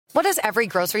What does every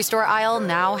grocery store aisle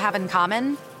now have in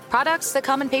common? Products that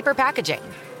come in paper packaging.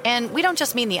 And we don't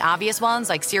just mean the obvious ones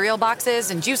like cereal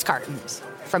boxes and juice cartons.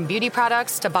 From beauty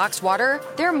products to boxed water,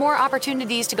 there are more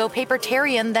opportunities to go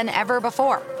papertarian than ever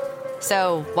before.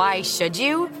 So why should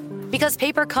you? Because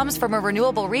paper comes from a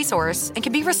renewable resource and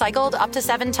can be recycled up to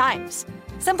 7 times.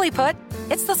 Simply put,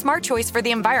 it's the smart choice for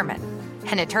the environment.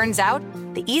 And it turns out,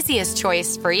 the easiest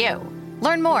choice for you.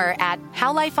 Learn more at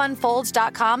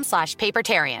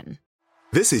howlifeunfolds.com/papertarian.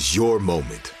 This is your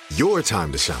moment, your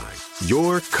time to shine,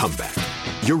 your comeback.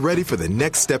 You're ready for the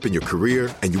next step in your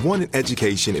career, and you want an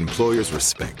education employers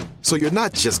respect. So you're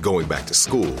not just going back to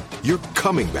school, you're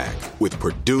coming back with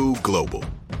Purdue Global.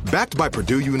 Backed by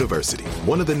Purdue University,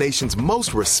 one of the nation's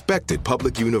most respected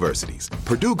public universities,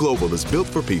 Purdue Global is built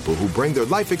for people who bring their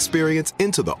life experience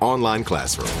into the online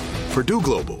classroom. Purdue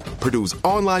Global, Purdue's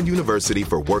online university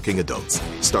for working adults.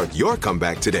 Start your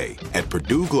comeback today at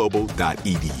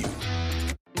purdueglobal.edu.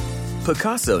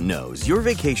 Pacaso knows your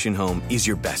vacation home is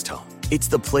your best home. It's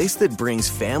the place that brings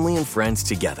family and friends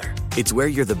together. It's where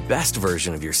you're the best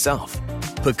version of yourself.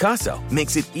 Pacaso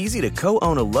makes it easy to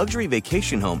co-own a luxury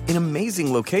vacation home in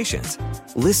amazing locations.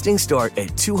 Listings start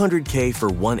at $200K for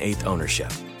 1/8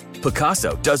 ownership.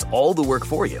 Pacaso does all the work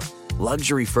for you.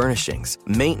 Luxury furnishings,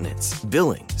 maintenance,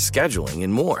 billing, scheduling,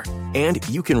 and more. And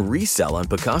you can resell on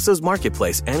Pacaso's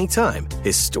marketplace anytime,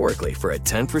 historically for a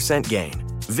 10% gain.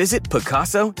 Visit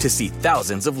Pacaso to see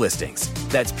thousands of listings.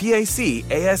 That's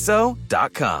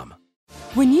PACASO.com.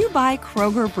 When you buy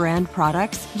Kroger brand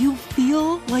products, you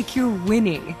feel like you're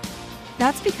winning.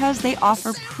 That's because they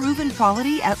offer proven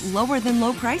quality at lower than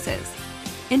low prices.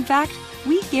 In fact,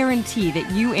 we guarantee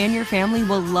that you and your family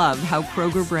will love how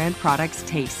Kroger brand products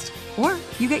taste, or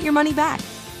you get your money back.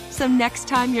 So next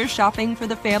time you're shopping for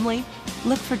the family,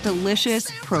 look for delicious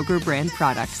Kroger brand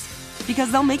products,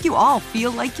 because they'll make you all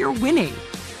feel like you're winning.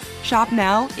 Shop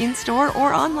now, in-store,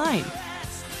 or online.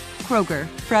 Kroger,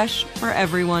 fresh for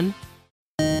everyone.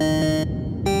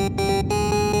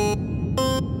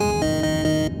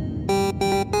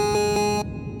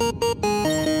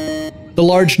 The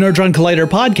Large Nerdron Collider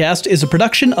podcast is a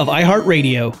production of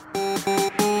iHeartRadio.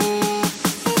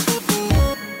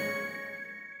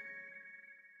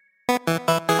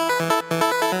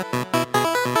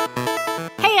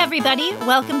 Everybody,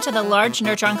 welcome to the Large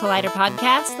Nerdron Collider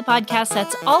podcast, the podcast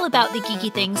that's all about the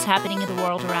geeky things happening in the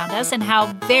world around us and how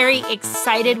very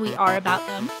excited we are about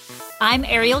them. I'm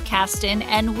Ariel Caston,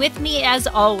 and with me, as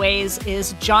always,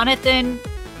 is Jonathan.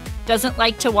 Doesn't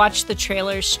like to watch the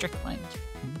trailers, Strickland.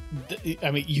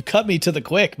 I mean, you cut me to the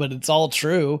quick, but it's all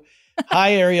true.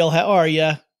 Hi, Ariel. How are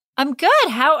you? I'm good.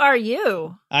 How are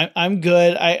you? I'm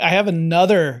good. I have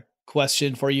another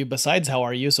question for you besides how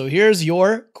are you. So here's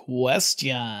your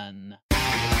question.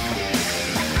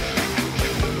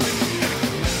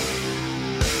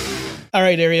 All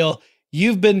right, Ariel,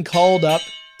 you've been called up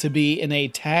to be in a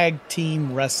tag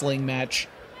team wrestling match.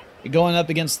 You're going up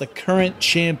against the current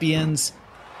champions,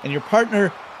 and your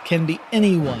partner can be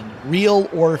anyone, real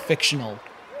or fictional.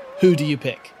 Who do you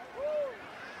pick?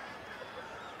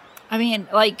 I mean,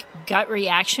 like, gut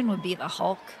reaction would be the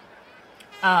Hulk.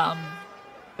 But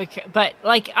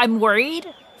I'm worried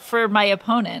for my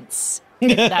opponents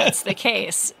if that's the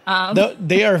case.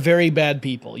 They are very bad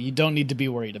people. You don't need to be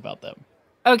worried about them.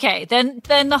 Okay, then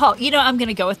the Hulk. You know, I'm going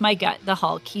to go with my gut, the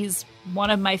Hulk. He's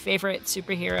one of my favorite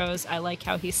superheroes. I like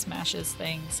how he smashes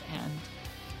things.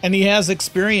 And he has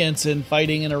experience in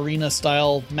fighting in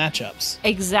arena-style matchups.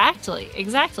 Exactly.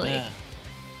 Yeah.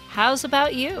 How's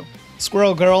about you?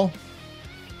 Squirrel Girl.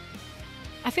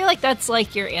 I feel like that's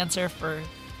like your answer for...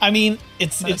 I mean,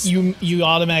 it's you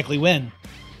automatically win,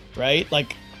 right?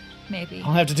 Like, maybe I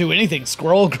don't have to do anything.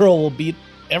 Squirrel Girl will beat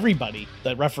everybody.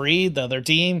 The referee, the other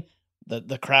team,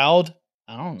 the crowd.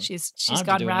 I don't. She's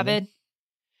gone rabid.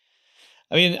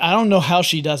 I mean, I don't know how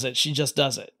she does it. She just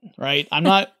does it, right? I'm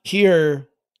not here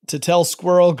to tell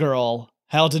Squirrel Girl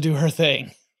how to do her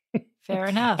thing. Fair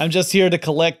enough. I'm just here to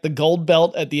collect the gold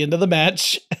belt at the end of the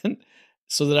match,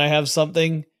 so that I have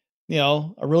something. You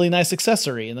know, a really nice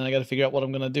accessory, and then I got to figure out what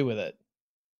I'm going to do with it.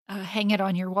 Hang it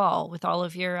on your wall with all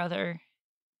of your other...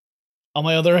 All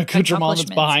my other accoutrement that's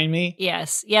behind me?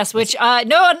 Yes, which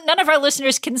none of our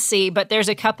listeners can see, but there's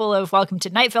a couple of Welcome to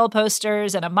Night Vale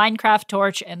posters and a Minecraft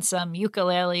torch and some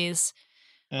ukuleles,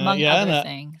 among other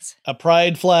things. A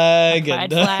pride flag.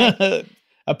 A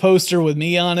poster with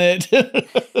me on it.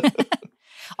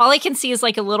 All I can see is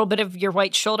like a little bit of your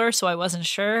white shoulder, so I wasn't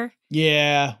sure.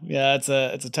 Yeah, it's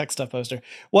a tech stuff poster.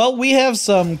 Well, we have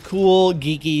some cool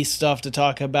geeky stuff to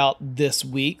talk about this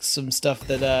week. Some stuff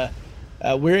that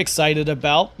we're excited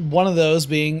about. One of those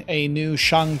being a new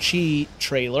Shang-Chi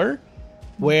trailer.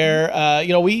 where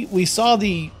we saw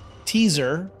the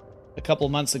teaser a couple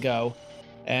months ago,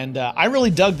 and I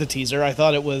really dug the teaser. I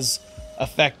thought it was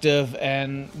effective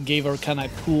and gave a kind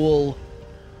of cool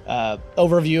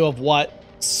overview of what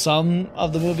some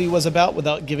of the movie was about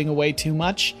without giving away too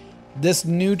much. This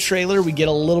new trailer, we get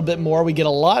a little bit more. We get a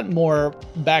lot more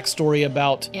backstory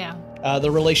about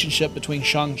the relationship between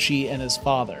Shang-Chi and his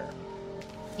father.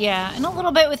 Yeah, and a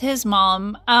little bit with his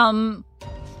mom.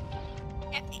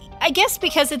 I guess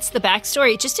because it's the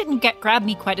backstory, it just didn't grab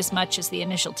me quite as much as the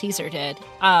initial teaser did.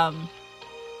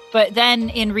 But then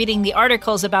in reading the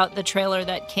articles about the trailer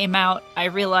that came out, I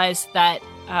realized that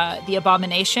the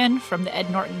Abomination from the Ed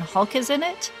Norton Hulk is in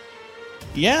it.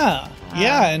 Yeah,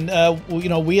 and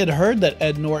we had heard that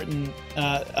Ed Norton,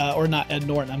 or not Ed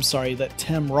Norton, I'm sorry, that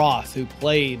Tim Roth, who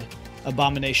played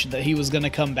Abomination, that he was going to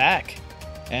come back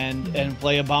and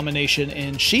play Abomination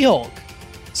in She-Hulk.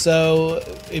 So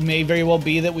it may very well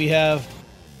be that we have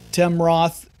Tim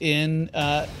Roth in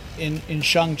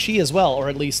Shang-Chi as well, or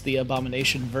at least the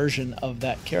Abomination version of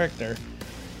that character.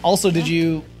 Also, did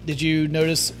you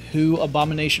notice who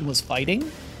Abomination was fighting?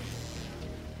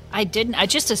 I didn't. I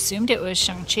just assumed it was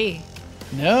Shang-Chi.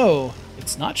 No,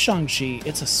 it's not Shang-Chi.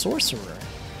 It's a sorcerer.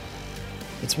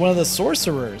 It's one of the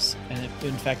sorcerers, and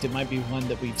in fact, it might be one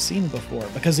that we've seen before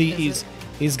because he's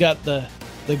got the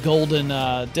golden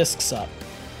discs up.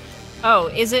 Oh,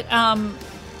 is it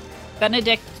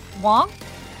Benedict Wong?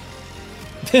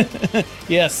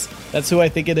 Yes, that's who I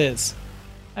think it is.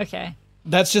 Okay.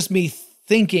 That's just me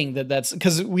thinking that's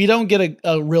because we don't get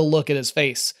a real look at his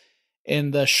face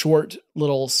in the short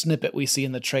little snippet we see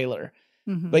in the trailer.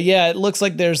 Mm-hmm. But yeah, it looks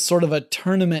like there's sort of a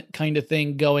tournament kind of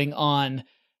thing going on,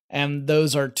 and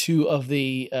those are two of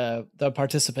the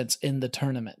participants in the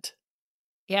tournament.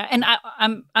 Yeah, and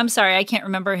I'm sorry, I can't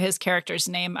remember his character's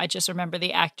name. I just remember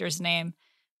the actor's name.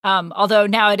 Although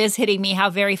now it is hitting me how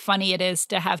very funny it is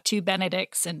to have two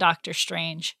Benedicts in Doctor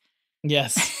Strange.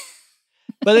 Yes.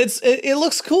 But it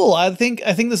looks cool. I think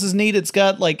this is neat. It's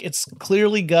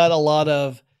clearly got a lot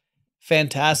of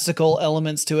fantastical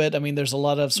elements to it. I mean, there's a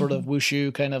lot of sort of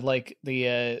wushu, kind of like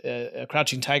the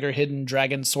Crouching Tiger, Hidden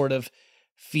Dragon sort of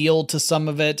feel to some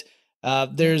of it.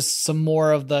 There's some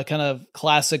more of the kind of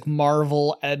classic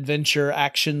Marvel adventure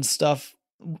action stuff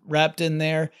wrapped in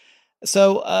there.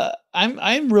 So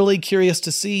I'm really curious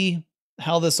to see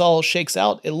how this all shakes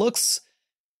out. It looks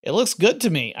good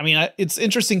to me. I mean, it's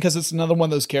interesting because it's another one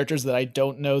of those characters that I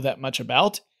don't know that much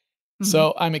about. Mm-hmm.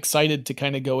 So I'm excited to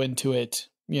kind of go into it,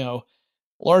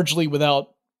 largely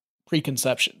without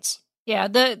preconceptions. Yeah,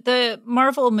 the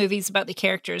Marvel movies about the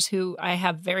characters who I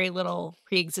have very little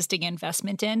pre-existing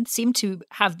investment in seem to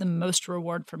have the most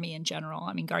reward for me in general.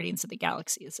 I mean, Guardians of the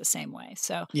Galaxy is the same way.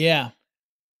 So yeah,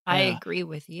 I agree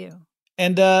with you.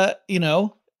 And,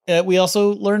 we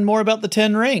also learned more about the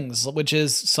 10 Rings, which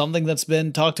is something that's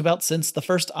been talked about since the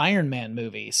first Iron Man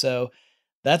movie. So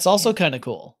that's also kind of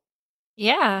cool.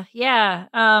 Yeah.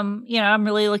 I'm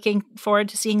really looking forward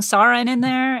to seeing Sauron in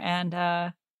there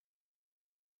and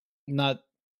not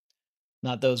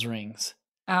those rings.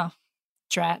 Oh,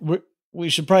 drat. We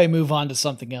should probably move on to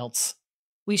something else.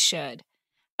 We should.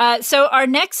 So our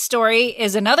next story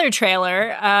is another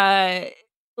trailer.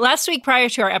 Last week prior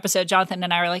to our episode, Jonathan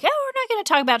and I were like, we're not going to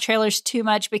talk about trailers too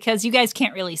much because you guys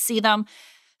can't really see them.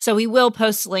 So we will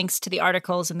post links to the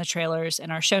articles and the trailers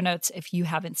in our show notes if you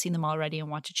haven't seen them already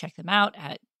and want to check them out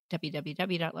at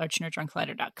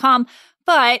www.largenerdrunkcollider.com.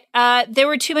 But there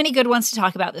were too many good ones to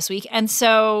talk about this week. And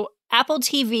so Apple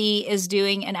TV is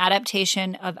doing an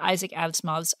adaptation of Isaac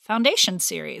Asimov's Foundation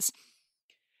series.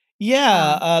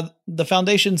 Yeah, the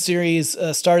Foundation series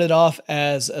started off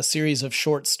as a series of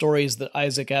short stories that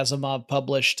Isaac Asimov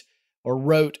published or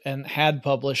wrote and had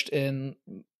published in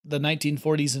the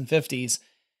 1940s and 50s.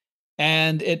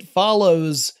 And it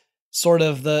follows sort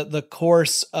of the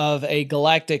course of a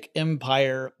galactic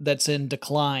empire that's in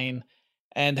decline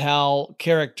and how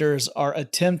characters are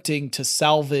attempting to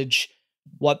salvage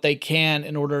what they can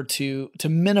in order to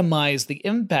minimize the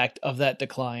impact of that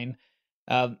decline.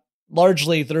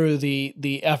 Largely through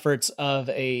the efforts of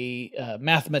a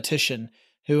mathematician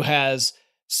who has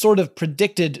sort of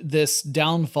predicted this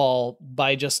downfall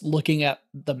by just looking at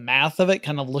the math of it,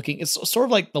 it's sort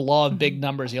of like the law of big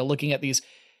numbers, looking at these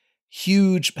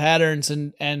huge patterns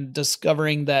and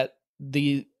discovering that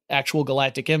the actual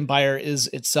galactic empire is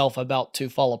itself about to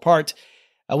fall apart,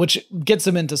 which gets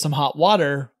him into some hot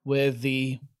water with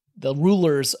the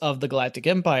rulers of the galactic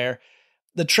empire.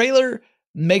 The trailer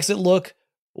makes it look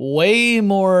way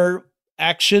more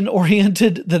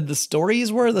action-oriented than the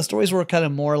stories were. The stories were kind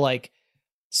of more like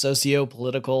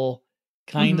socio-political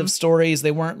kind of stories.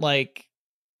 They weren't like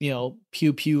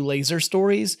pew pew laser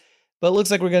stories, but it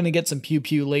looks like we're going to get some pew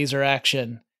pew laser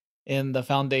action in the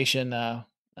Foundation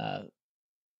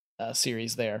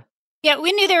series there. Yeah,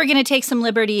 we knew they were going to take some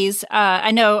liberties.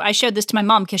 I know I showed this to my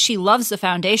mom because she loves the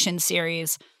Foundation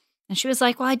series. And she was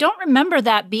like, well, I don't remember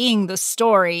that being the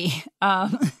story.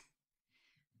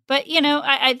 But,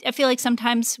 I feel like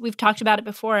sometimes we've talked about it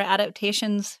before.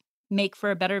 Adaptations make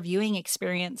for a better viewing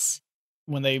experience.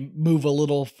 When they move a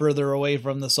little further away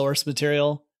from the source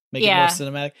material, make it more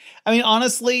cinematic. I mean,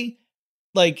 honestly,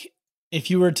 like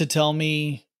if you were to tell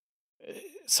me,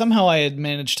 somehow I had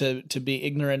managed to be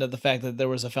ignorant of the fact that there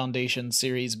was a Foundation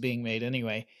series being made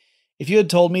anyway. If you had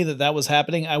told me that was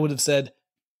happening, I would have said,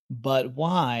 but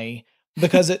why?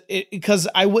 Because because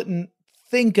I wouldn't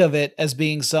think of it as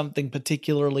being something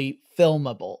particularly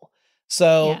filmable.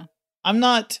 So I'm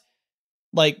not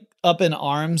like up in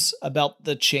arms about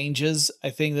the changes. I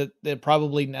think that they're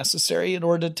probably necessary in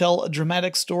order to tell a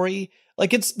dramatic story.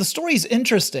 Like the story's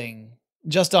interesting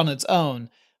just on its own,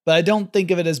 but I don't think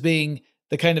of it as being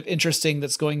the kind of interesting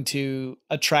that's going to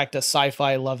attract a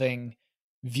sci-fi loving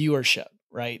viewership,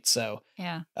 right? So,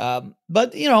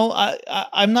 but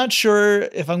I'm not sure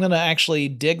if I'm going to actually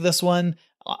dig this one.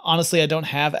 Honestly, I don't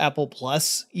have Apple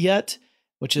Plus yet,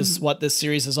 which is what this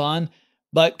series is on.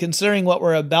 But considering what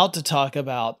we're about to talk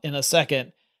about in a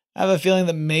second, I have a feeling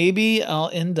that maybe I'll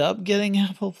end up getting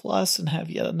Apple Plus and have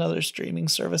yet another streaming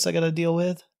service I got to deal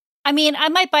with. I mean, I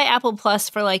might buy Apple Plus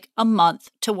for like a month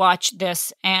to watch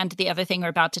this and the other thing we're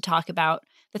about to talk about.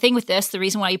 The thing with this, the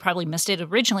reason why you probably missed it,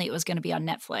 originally it was going to be on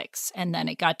Netflix, and then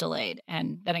it got delayed,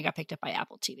 and then it got picked up by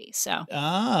Apple TV. So,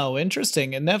 oh,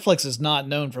 interesting. And Netflix is not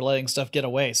known for letting stuff get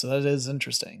away, so that is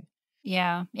interesting.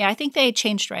 Yeah. I think they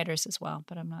changed writers as well,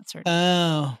 but I'm not certain.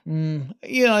 Oh,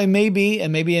 maybe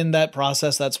in that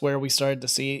process, that's where we started to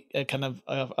see a kind of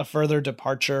a further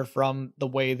departure from the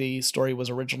way the story was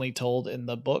originally told in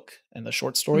the book and the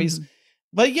short stories.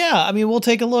 But yeah, I mean, we'll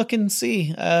take a look and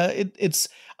see.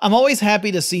 I'm always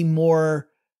happy to see more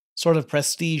sort of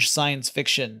prestige science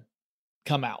fiction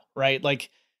come out, right? Like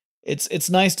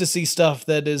it's nice to see stuff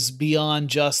that is beyond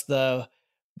just the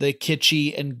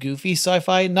kitschy and goofy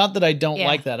sci-fi. Not that I don't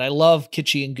like that. I love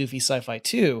kitschy and goofy sci-fi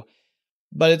too,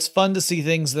 but it's fun to see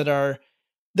things that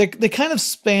they kind of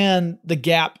span the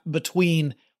gap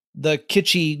between the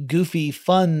kitschy, goofy,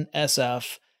 fun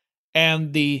SF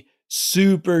and the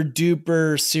super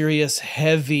duper serious,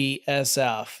 heavy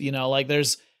SF. Like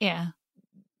there's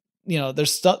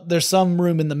there's some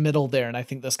room in the middle there, and I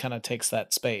think this kind of takes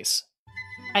that space.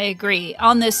 I agree.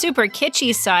 On the super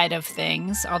kitschy side of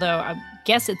things, although I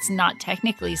guess it's not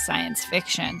technically science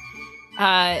fiction,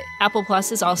 Apple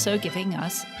Plus is also giving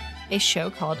us a show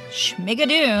called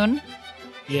Schmigadoon.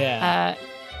 Yeah.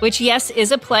 Which, yes,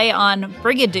 is a play on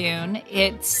Brigadoon.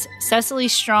 It's Cecily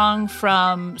Strong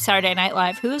from Saturday Night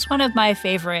Live, who is one of my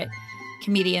favorite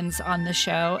comedians on the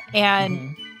show,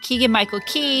 and Keegan-Michael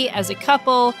Key as a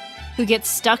couple who gets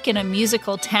stuck in a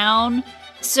musical town.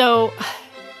 So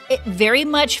it very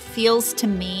much feels to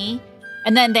me,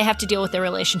 and then they have to deal with their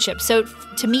relationship. So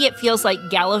to me, it feels like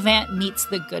Gallivant meets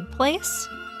The Good Place.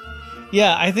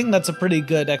 Yeah, I think that's a pretty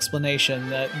good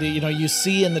explanation. That you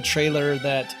see in the trailer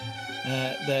that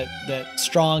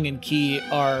Strong and Key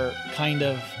are kind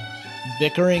of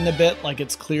bickering a bit. Like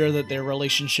it's clear that their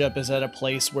relationship is at a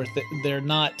place where they're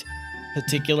not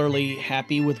particularly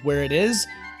happy with where it is.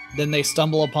 Then they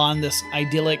stumble upon this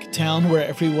idyllic town where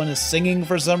everyone is singing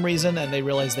for some reason, and they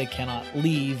realize they cannot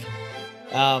leave.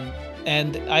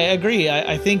 And I agree.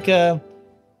 I think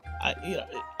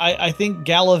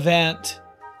Gallivant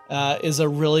is a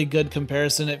really good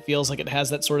comparison. It feels like it has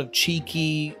that sort of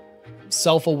cheeky,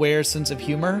 self-aware sense of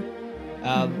humor.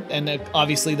 And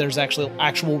obviously there's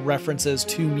actual references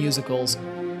to musicals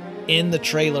in the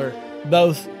trailer.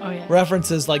 Both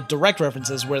references, like direct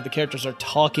references where the characters are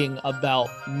talking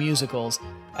about musicals,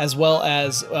 as well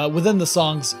as within the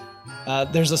songs,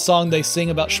 there's a song they sing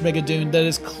about Schmigadoon that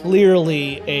is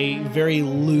clearly a very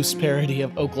loose parody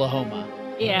of Oklahoma.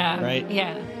 Yeah. Right?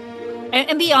 Yeah.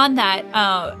 And beyond that,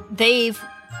 they've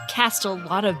cast a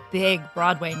lot of big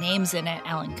Broadway names in it.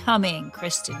 Alan Cumming,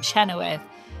 Kristen Chenoweth,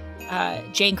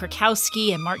 Jane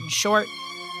Krakowski, and Martin Short,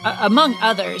 among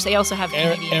others. They also have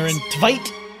comedians. Aaron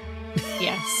Tveit.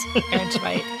 Yes, Aaron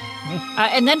Tveit.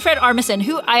 And then Fred Armisen,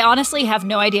 who I honestly have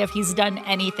no idea if he's done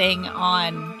anything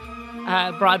on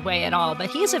Broadway at all, but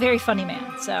he's a very funny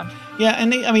man. So yeah,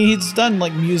 and he's done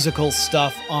like musical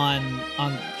stuff on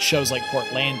shows like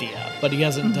Portlandia, but he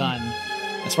hasn't done,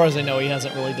 as far as I know, he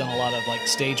hasn't really done a lot of like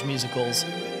stage musicals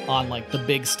on like the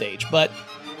big stage. But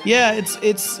yeah,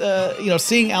 it's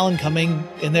seeing Alan Cumming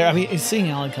in there. I mean, seeing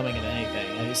Alan Cumming in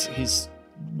anything, he's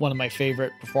one of my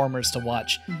favorite performers to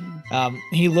watch.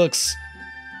 He looks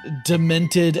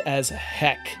demented as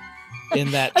heck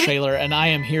in that trailer, and I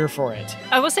am here for it.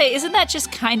 I will say, isn't that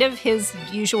just kind of his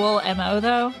usual MO,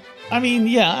 though? I mean,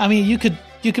 yeah. I mean, you could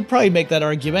probably make that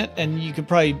argument, and you could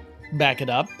probably back it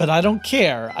up, but I don't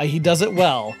care. He does it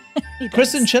well.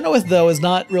 Kristen Chenoweth, though, is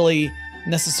not really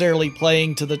necessarily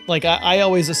playing to the like. I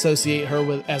always associate her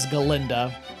with as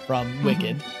Galinda from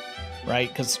Wicked, right?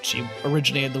 Because she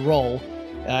originated the role.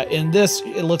 In this,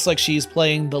 it looks like she's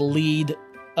playing the lead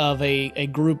of a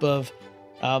group of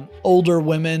older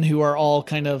women who are all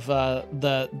kind of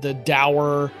the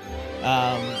dour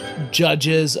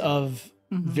judges of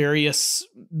various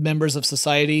members of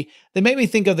society. They make me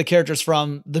think of the characters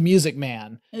from The Music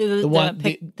Man. The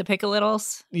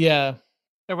Pickalittles? Yeah.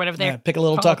 Or whatever they're Pick a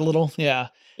little, called. talk a little. Yeah.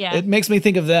 Yeah. It makes me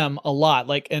think of them a lot.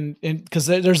 Like, and because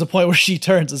there's a point where she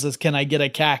turns and says, "Can I get a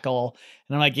cackle?"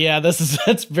 And I'm like, yeah,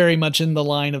 that's very much in the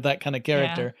line of that kind of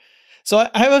character. Yeah. So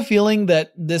I have a feeling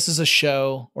that this is a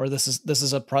show, or this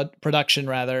is a production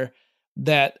rather,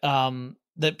 that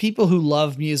that people who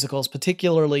love musicals,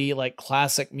 particularly like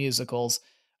classic musicals,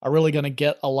 are really going to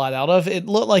get a lot out of. It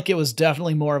looked like it was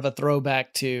definitely more of a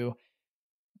throwback to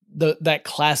that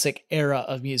classic era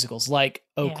of musicals, like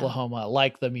Oklahoma,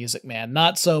 like The Music Man.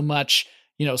 Not so much,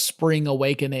 Spring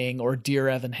Awakening or Dear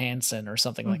Evan Hansen or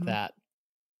something like that.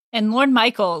 And Lorne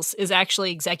Michaels is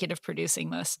actually executive producing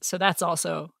this, so that's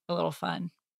also a little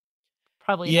fun.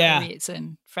 Probably another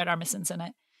reason Fred Armisen's in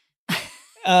it.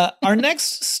 Our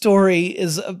next story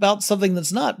is about something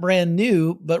that's not brand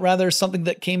new, but rather something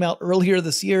that came out earlier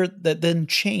this year that then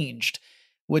changed,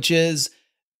 which is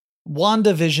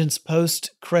WandaVision's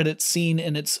post-credit scene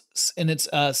in its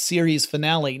series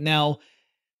finale. Now,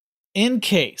 in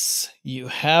case you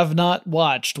have not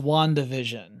watched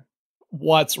WandaVision,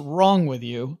 what's wrong with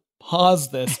you?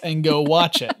 Pause this and go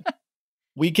watch it.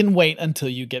 We can wait until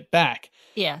you get back.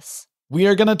 Yes. We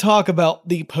are going to talk about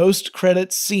the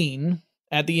post-credit scene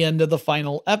at the end of the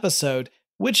final episode,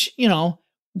 which,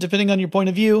 depending on your point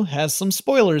of view, has some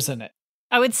spoilers in it.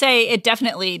 I would say it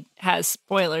definitely has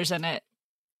spoilers in it,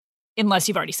 unless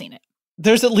you've already seen it.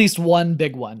 There's at least one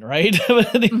big one, right?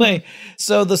 But anyway,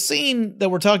 so the scene that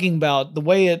we're talking about, the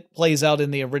way it plays out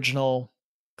in the original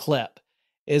clip,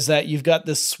 is that you've got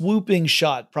this swooping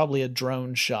shot, probably a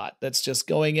drone shot, that's just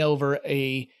going over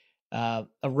a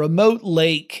remote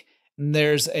lake. And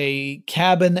there's a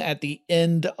cabin at the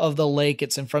end of the lake.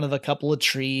 It's in front of a couple of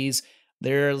trees.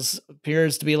 There's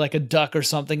appears to be like a duck or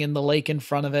something in the lake in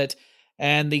front of it.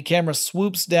 And the camera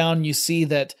swoops down. You see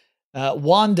that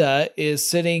Wanda is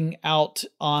sitting out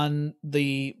on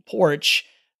the porch,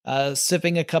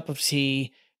 sipping a cup of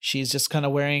tea. She's just kind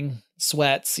of wearing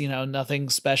sweats, nothing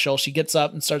special. She gets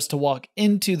up and starts to walk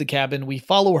into the cabin. We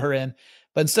follow her in,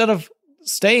 but instead of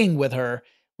staying with her,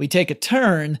 we take a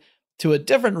turn to a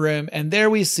different room, and there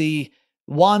we see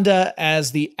Wanda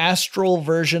as the astral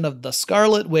version of the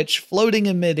Scarlet Witch floating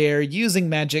in midair using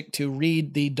magic to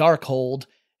read the Darkhold,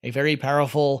 a very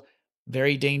powerful,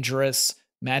 very dangerous,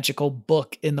 magical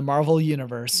book in the Marvel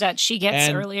Universe. That she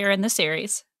gets earlier in the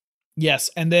series. Yes,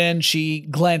 and then she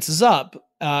glances up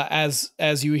as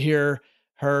you hear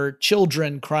her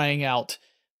children crying out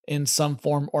in some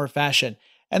form or fashion.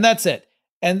 And that's it.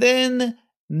 And then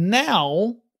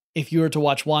now, if you were to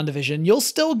watch WandaVision, you'll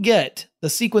still get the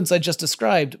sequence I just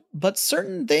described, but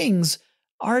certain things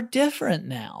are different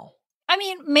now. I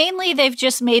mean, mainly they've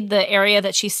just made the area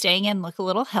that she's staying in look a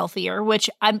little healthier, which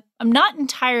I'm not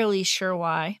entirely sure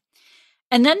why.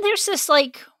 And then there's this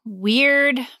like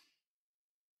weird,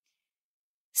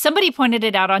 somebody pointed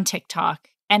it out on TikTok,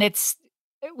 and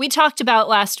we talked about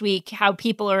last week how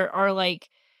people are like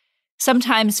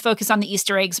sometimes focus on the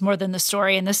Easter eggs more than the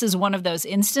story. And this is one of those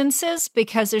instances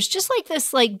because there's just like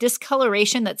this like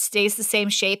discoloration that stays the same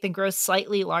shape and grows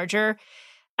slightly larger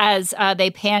as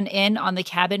they pan in on the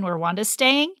cabin where Wanda's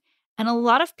staying. And a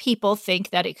lot of people think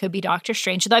that it could be Doctor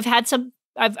Strange. So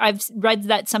I've read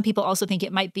that some people also think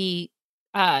it might be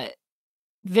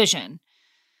Vision.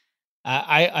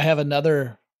 I have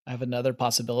another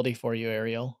possibility for you,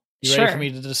 Ariel. You Sure. ready for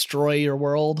me to destroy your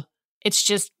world? It's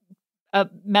just a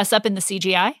mess up in the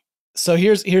CGI. So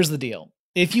here's the deal.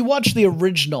 If you watch the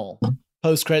original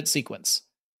post-credit sequence,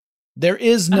 there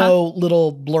is no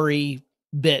little blurry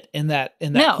bit in that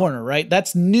corner, right?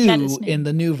 That's new, That is new in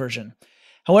the new version.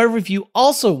 However, if you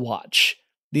also watch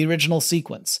the original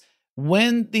sequence,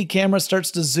 when the camera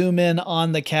starts to zoom in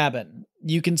on the cabin,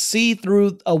 you can see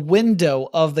through a window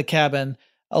of the cabin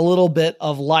a little bit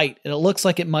of light. And it looks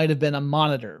like it might have been a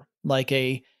monitor, like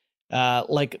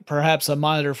perhaps a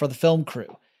monitor for the film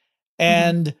crew.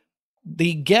 And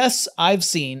the guess I've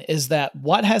seen is that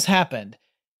what has happened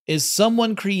is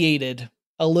someone created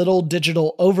a little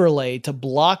digital overlay to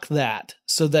block that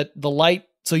so that the light,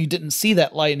 so you didn't see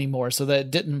that light anymore, so that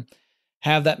it didn't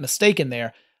have that mistake in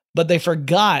there. But they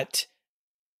forgot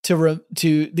to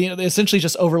they essentially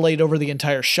just overlaid over the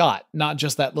entire shot, not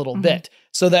just that little bit.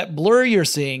 So that blur you're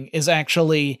seeing is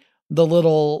actually the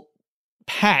little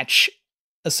patch,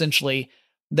 essentially,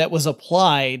 that was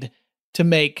applied to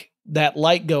make that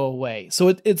light go away.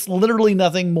 So it's literally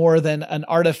nothing more than an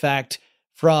artifact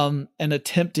from an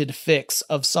attempted fix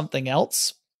of something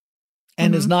else,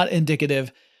 and is not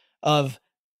indicative of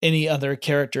any other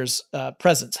character's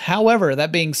presence. However,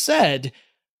 that being said,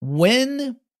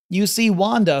 when you see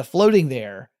Wanda floating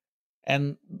there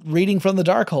and reading from the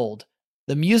Darkhold,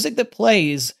 the music that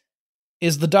plays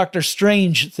is the Doctor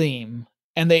Strange theme.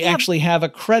 And they actually have a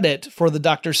credit for the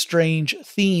Doctor Strange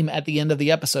theme at the end of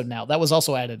the episode now. That was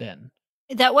also added in.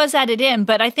 That was added in,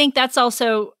 but I think that's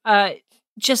also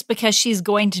just because she's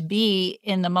going to be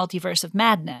in the Multiverse of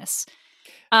Madness.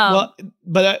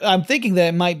 But I'm thinking that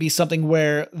it might be something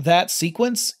where that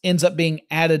sequence ends up being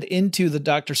added into the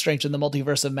Doctor Strange in the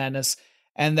Multiverse of Madness,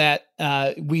 and that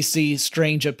we see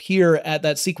Strange appear at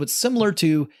that sequence, similar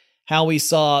to how we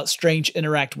saw Strange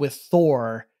interact with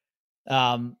Thor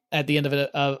at the end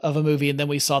of a movie, and then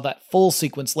we saw that full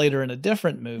sequence later in a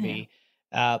different movie.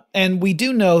 And we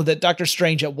do know that Doctor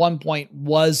Strange at one point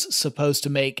was supposed to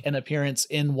make an appearance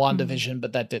in WandaVision,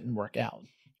 but that didn't work out.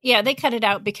 Yeah, they cut it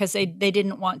out because they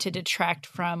didn't want to detract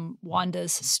from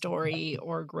Wanda's story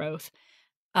or growth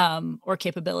or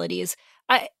capabilities.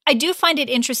 I do find it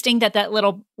interesting that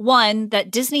little one,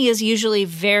 that Disney is usually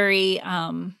very,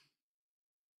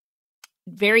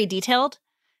 very detailed,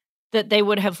 that they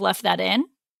would have left that in.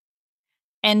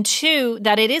 And two,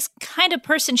 that it is kind of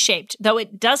person-shaped, though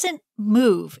it doesn't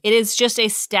move. It is just a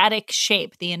static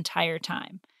shape the entire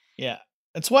time. Yeah.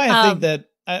 That's why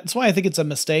I think it's a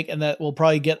mistake, and that we'll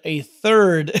probably get a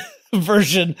third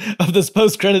version of this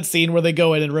post-credit scene where they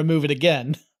go in and remove it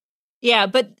again. Yeah,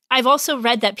 but I've also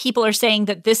read that people are saying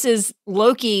that this is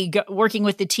Loki working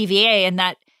with the TVA, and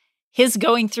that his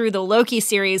going through the Loki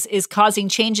series is causing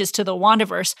changes to the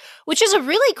Wandaverse, which is a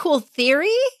really cool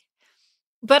theory,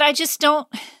 but I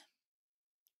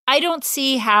don't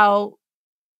see how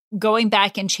going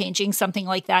back and changing something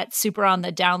like that super on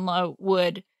the down low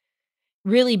would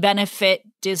really benefit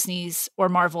Disney's or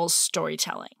Marvel's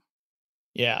storytelling.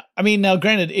 Yeah. I mean, now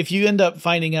granted, if you end up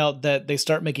finding out that they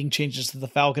start making changes to the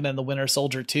Falcon and the Winter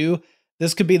Soldier too,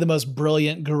 this could be the most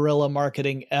brilliant guerrilla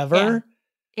marketing ever.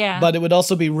 Yeah. But it would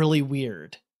also be really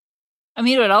weird. I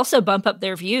mean, it would also bump up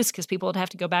their views because people would have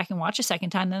to go back and watch a second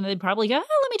time. Then they'd probably go,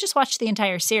 oh, let me just watch the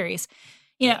entire series.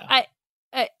 You know,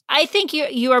 I think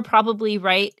you are probably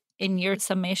right in your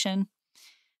summation.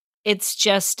 It's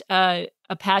just a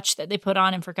patch that they put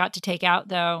on and forgot to take out,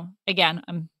 though. Again,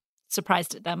 I'm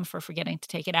surprised at them for forgetting to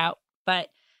take it out. But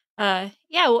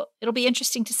well, it'll be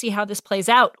interesting to see how this plays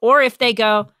out. Or if they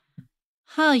go,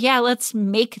 let's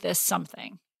make this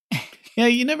something. Yeah,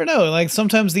 you never know. Like,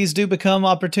 sometimes these do become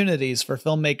opportunities for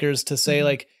filmmakers to say,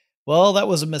 like, well, that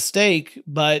was a mistake,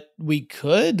 but we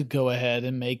could go ahead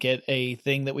and make it a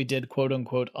thing that we did, quote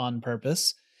unquote, on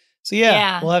purpose. So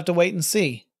we'll have to wait and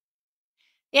see.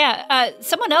 Yeah,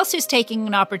 someone else who's taking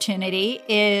an opportunity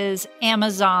is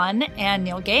Amazon and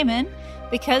Neil Gaiman,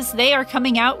 because they are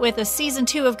coming out with a season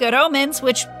 2 of Good Omens,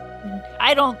 which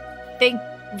I don't think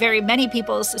very many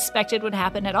people suspected would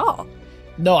happen at all.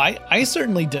 No, I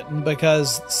certainly didn't,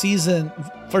 because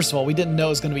first of all, we didn't know it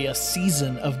was going to be a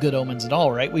season of Good Omens at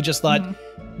all, right? We just thought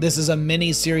this is a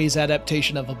mini-series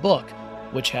adaptation of a book,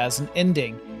 which has an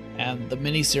ending, and the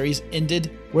mini-series ended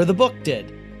where the book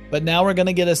did. But now we're going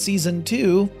to get a season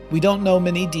 2. We don't know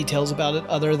many details about it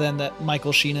other than that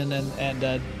Michael Sheenan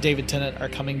and David Tennant are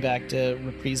coming back to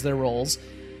reprise their roles.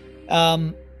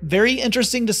 Very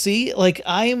interesting to see. Like,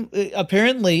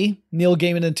 apparently Neil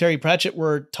Gaiman and Terry Pratchett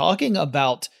were talking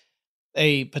about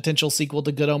a potential sequel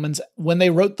to Good Omens when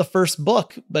they wrote the first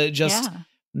book, but it just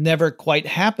never quite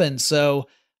happened. So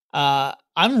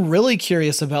I'm really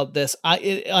curious about this.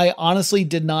 I honestly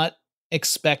did not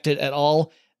expect it at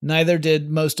all. Neither did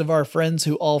most of our friends,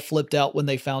 who all flipped out when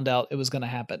they found out it was going to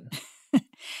happen.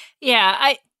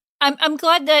 Yeah, I'm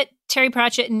glad that Terry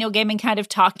Pratchett and Neil Gaiman kind of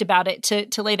talked about it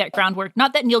to lay that groundwork.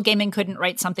 Not that Neil Gaiman couldn't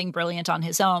write something brilliant on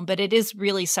his own, but it is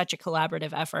really such a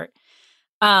collaborative effort.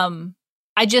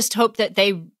 I just hope that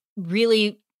they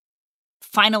really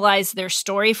finalize their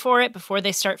story for it before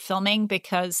they start filming,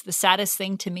 because the saddest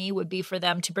thing to me would be for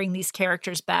them to bring these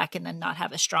characters back and then not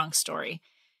have a strong story.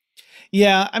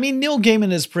 Yeah, I mean, Neil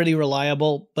Gaiman is pretty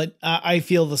reliable, but I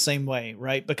feel the same way,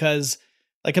 right? Because,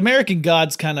 like, American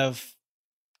Gods kind of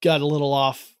got a little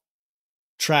off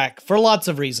track for lots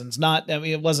of reasons.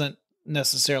 It wasn't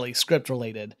necessarily script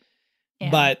related,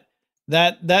 but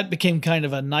that became kind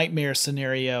of a nightmare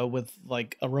scenario with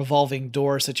like a revolving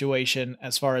door situation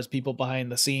as far as people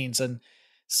behind the scenes. And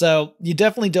so you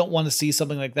definitely don't want to see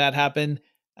something like that happen.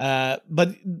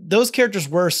 But those characters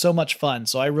were so much fun.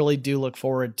 So I really do look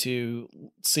forward to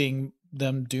seeing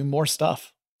them do more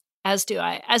stuff. As do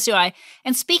I.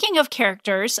 And speaking of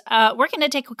characters, we're going to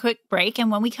take a quick break. And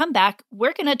when we come back,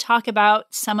 we're going to talk about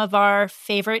some of our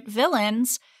favorite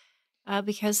villains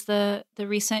because the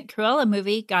recent Cruella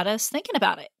movie got us thinking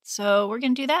about it. So we're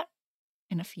going to do that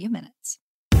in a few minutes.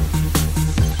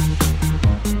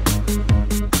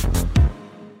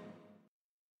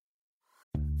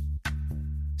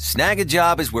 Snag a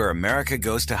Job is where America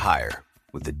goes to hire,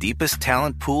 with the deepest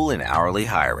talent pool in hourly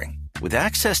hiring. With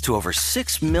access to over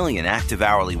 6 million active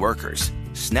hourly workers,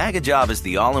 Snag a Job is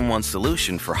the all-in-one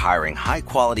solution for hiring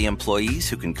high-quality employees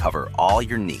who can cover all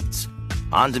your needs.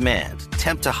 On demand,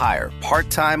 temp to hire,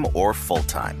 part-time or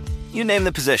full-time. You name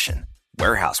the position.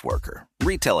 Warehouse worker,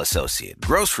 retail associate,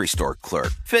 grocery store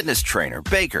clerk, fitness trainer,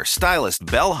 baker, stylist,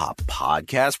 bellhop,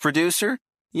 podcast producer.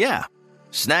 Yeah,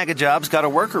 Snag a Job's got a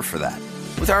worker for that.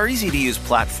 With our easy-to-use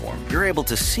platform, you're able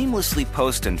to seamlessly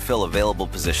post and fill available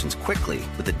positions quickly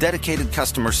with a dedicated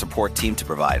customer support team to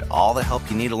provide all the help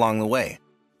you need along the way.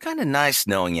 Kind of nice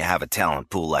knowing you have a talent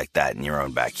pool like that in your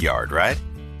own backyard, right?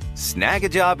 Snag a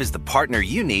Job is the partner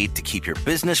you need to keep your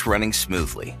business running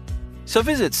smoothly. So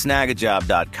visit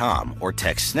snagajob.com or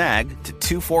text snag to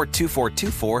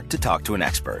 242424 to talk to an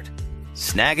expert.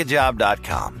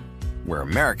 Snagajob.com, where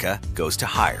America goes to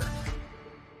hire.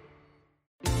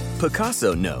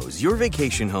 Pacaso knows your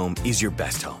vacation home is your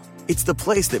best home. It's the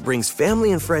place that brings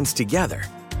family and friends together.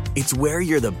 It's where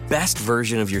you're the best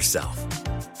version of yourself.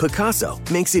 Pacaso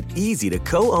makes it easy to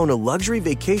co-own a luxury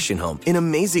vacation home in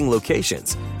amazing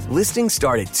locations. Listings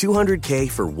start at $200K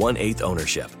for 1/8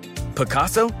 ownership.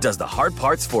 Pacaso does the hard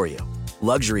parts for you.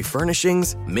 Luxury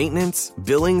furnishings, maintenance,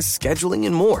 billings, scheduling,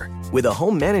 and more. With a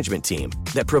home management team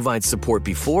that provides support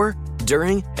before,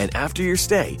 during, and after your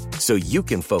stay, so you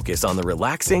can focus on the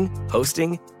relaxing,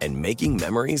 hosting, and making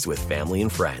memories with family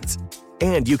and friends.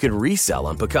 And you can resell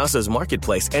on Pacaso's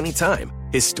marketplace anytime,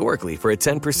 historically for a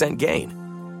 10%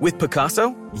 gain. With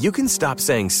Pacaso, you can stop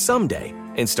saying someday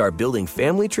and start building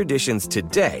family traditions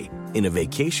today in a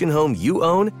vacation home you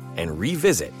own and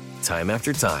revisit time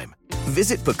after time.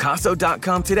 Visit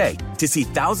Pacaso.com today to see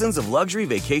thousands of luxury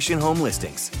vacation home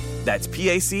listings. That's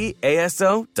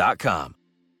PACASO.com.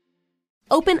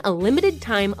 Open a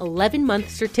limited-time 11-month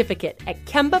certificate at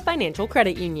Kemba Financial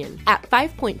Credit Union. At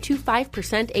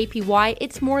 5.25% APY,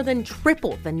 it's more than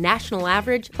triple the national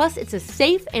average, plus it's a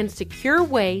safe and secure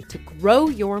way to grow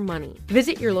your money.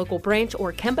 Visit your local branch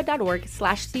or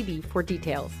kemba.org/cb for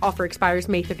details. Offer expires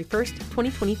May 31st,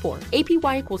 2024.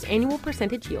 APY equals annual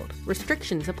percentage yield.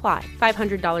 Restrictions apply.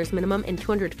 $500 minimum and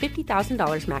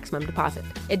 $250,000 maximum deposit.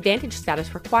 Advantage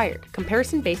status required.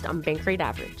 Comparison based on bank rate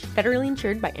average. Federally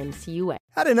insured by NCUA.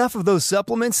 Had enough of those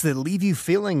supplements that leave you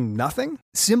feeling nothing?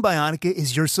 Symbiotica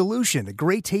is your solution to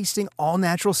great-tasting,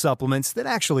 all-natural supplements that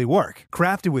actually work.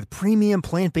 Crafted with premium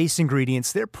plant-based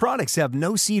ingredients, their products have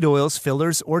no seed oils,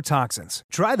 fillers, or toxins.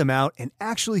 Try them out and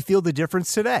actually feel the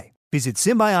difference today. Visit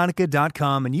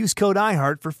Symbiotica.com and use code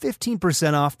IHEART for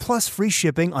 15% off plus free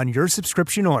shipping on your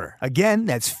subscription order. Again,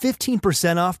 that's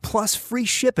 15% off plus free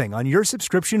shipping on your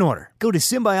subscription order. Go to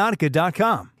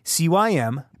Symbiotica.com,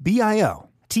 CYMBIOTIKA.com.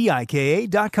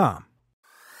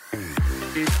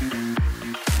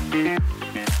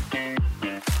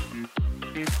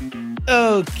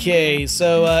 Okay,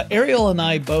 so Ariel and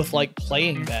I both like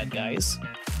playing bad guys.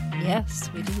 Yes,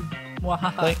 we do.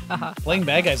 Playing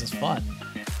bad guys is fun.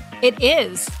 It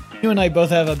is. You and I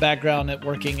both have a background at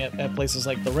working at places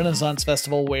like the Renaissance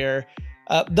Festival where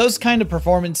those kind of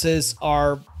performances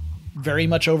are very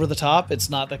much over the top. It's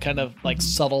not the kind of like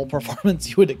subtle performance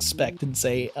you would expect in,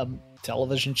 say, a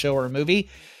television show or a movie.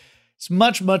 It's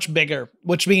much, much bigger,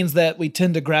 which means that we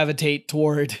tend to gravitate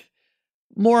toward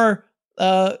more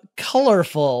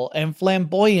colorful and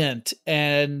flamboyant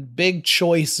and big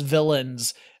choice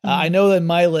villains. I know that in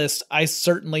my list, I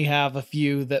certainly have a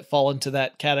few that fall into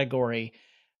that category.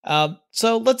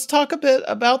 So let's talk a bit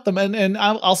about them. And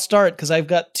I'll start because I've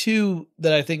got two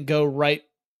that I think go right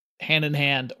hand in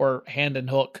hand or hand in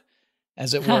hook,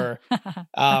 as it were.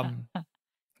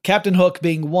 Captain Hook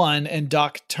being one and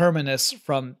Doc Terminus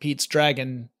from Pete's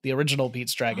Dragon, the original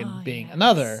Pete's Dragon, being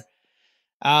another.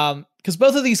 Because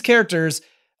both of these characters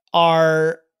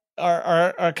are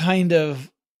kind of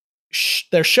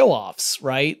they're show-offs,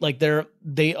 right? Like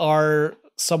they are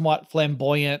somewhat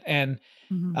flamboyant and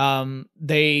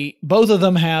They both of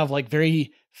them have like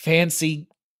very fancy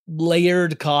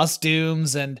layered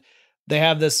costumes, and they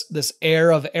have this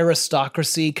air of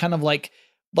aristocracy, kind of like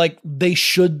they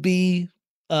should be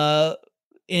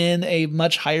in a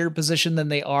much higher position than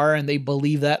they are, and they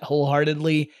believe that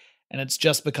wholeheartedly. And it's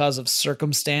just because of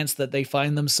circumstance that they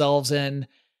find themselves in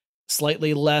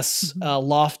slightly less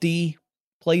lofty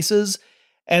places.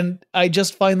 And I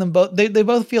just find them both, they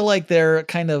both feel like they're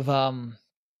kind of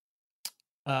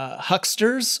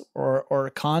hucksters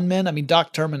or con men. I mean,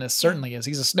 Doc Terminus certainly is.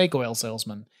 He's a snake oil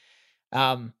salesman.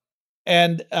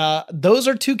 And those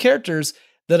are two characters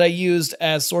that I used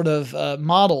as sort of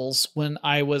models when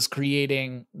I was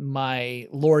creating my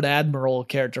Lord Admiral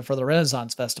character for the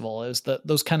Renaissance Festival. It was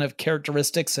those kind of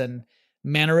characteristics and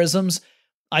mannerisms.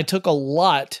 I took a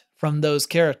lot from those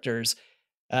characters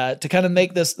to kind of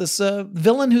make this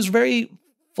villain who's very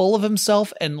full of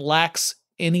himself and lacks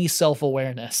any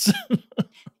self-awareness.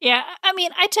 Yeah, I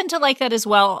mean, I tend to like that as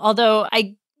well, although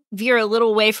I veer a little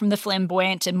away from the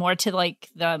flamboyant and more to like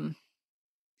the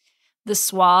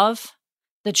suave,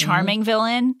 the charming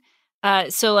villain.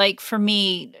 So like for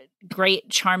me, great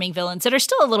charming villains that are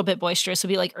still a little bit boisterous would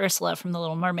be like Ursula from The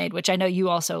Little Mermaid, which I know you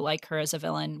also like her as a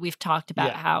villain. We've talked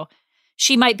about how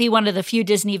she might be one of the few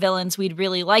Disney villains we'd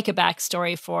really like a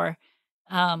backstory for.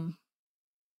 I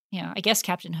guess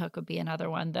Captain Hook would be another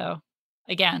one, though.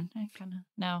 Again, I kind of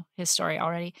know his story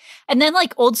already. And then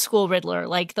like old school Riddler,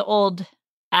 like the old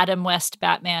Adam West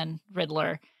Batman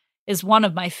Riddler is one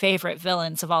of my favorite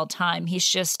villains of all time. He's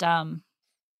just, I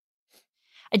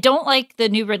don't like the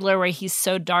new Riddler where he's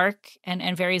so dark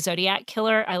and very Zodiac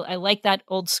killer. I like that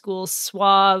old school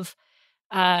suave.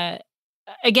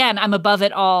 Again, I'm above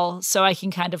it all, so I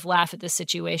can kind of laugh at the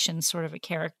situation, sort of a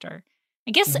character.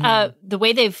 I guess the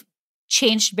way they've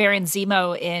changed Baron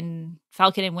Zemo in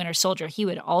Falcon and Winter Soldier, he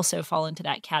would also fall into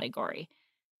that category.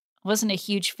 I wasn't a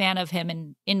huge fan of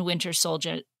him in Winter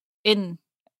Soldier, in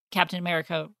Captain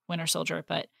America Winter Soldier,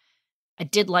 but I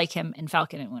did like him in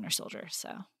Falcon and Winter Soldier, so.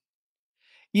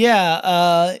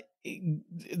 Yeah,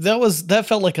 that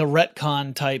felt like a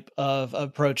retcon type of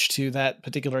approach to that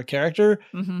particular character.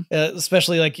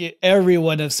 Especially like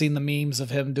everyone has seen the memes of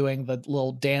him doing the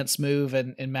little dance move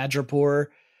in Madripoor.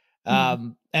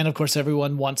 And of course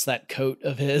everyone wants that coat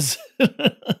of his.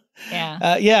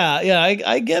 I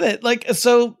get it. Like,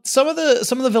 so some of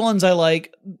the villains I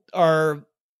like are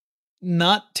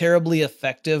not terribly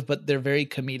effective, but they're very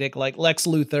comedic, like Lex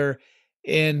Luthor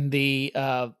in the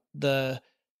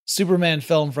Superman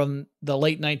film from the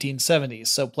late 1970s,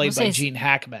 so played by Gene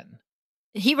Hackman.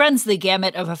 He runs the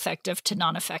gamut of effective to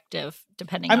non-effective,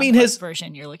 depending on what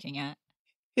version you're looking at.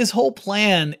 His whole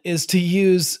plan is to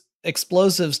use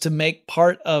explosives to make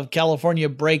part of California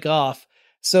break off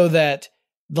so that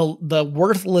the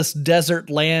worthless desert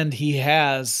land he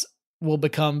has will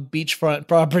become beachfront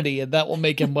property, and that will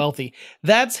make him wealthy.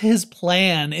 That's his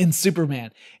plan in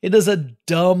Superman. It is a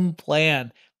dumb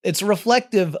plan. It's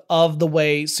reflective of the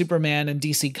way Superman and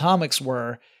DC Comics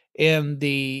were in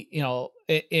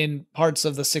in parts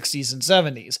of the 60s and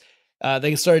 70s.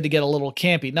 They started to get a little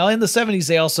campy. Now in the 70s,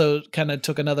 they also kind of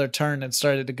took another turn and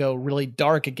started to go really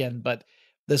dark again. But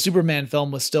the Superman film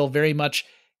was still very much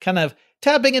kind of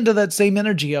tapping into that same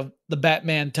energy of the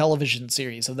Batman television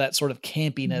series, of that sort of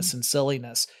campiness and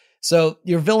silliness. So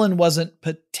your villain wasn't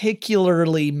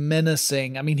particularly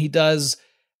menacing. I mean, he does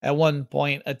at one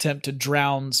point attempt to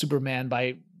drown Superman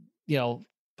by,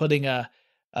 putting a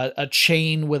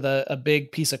chain with a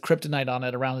big piece of kryptonite on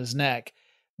it around his neck.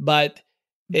 But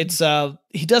it's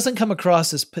he doesn't come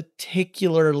across as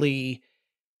particularly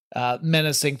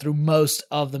menacing through most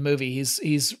of the movie.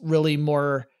 He's really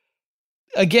more,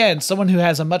 again, someone who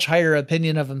has a much higher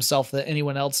opinion of himself than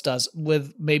anyone else does,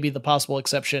 with maybe the possible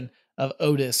exception of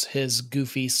Otis, his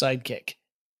goofy sidekick.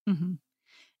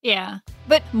 Yeah,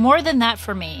 but more than that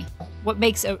for me, what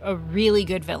makes a really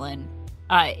good villain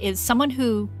is someone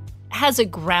who has a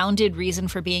grounded reason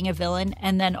for being a villain,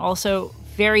 and then also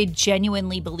very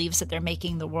genuinely believes that they're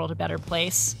making the world a better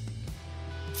place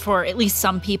for at least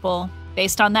some people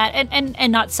based on that,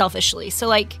 and not selfishly. So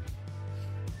like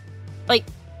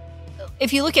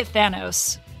if you look at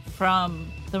Thanos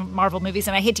from the Marvel movies,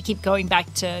 and I hate to keep going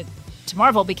back to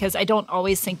Marvel because I don't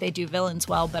always think they do villains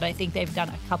well, but I think they've done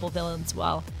a couple villains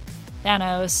well.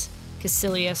 Thanos,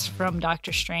 Caecilius from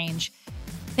Doctor Strange.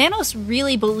 Thanos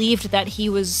really believed that he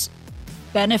was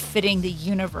benefiting the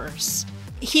universe.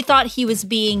 He thought he was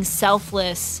being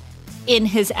selfless in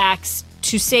his acts.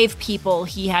 To save people,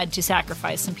 he had to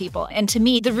sacrifice some people. And to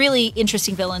me, the really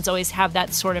interesting villains always have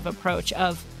that sort of approach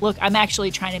of, look, I'm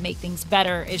actually trying to make things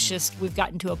better. It's just we've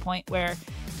gotten to a point where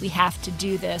we have to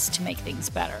do this to make things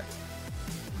better.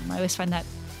 I always find that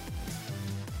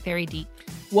very deep.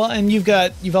 Well, and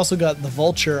you've also got the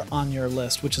Vulture on your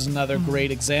list, which is another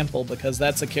great example, because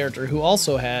that's a character who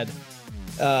also had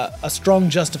a strong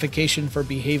justification for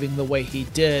behaving the way he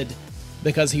did,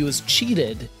 because he was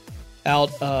cheated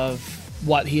out of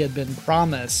what he had been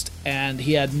promised, and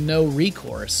he had no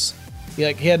recourse. He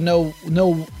had no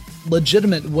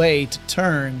legitimate way to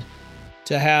turn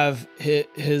to have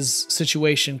his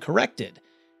situation corrected.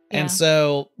 Yeah. And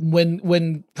so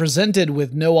when presented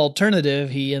with no alternative,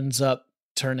 he ends up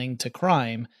turning to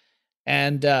crime.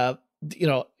 And,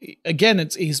 again,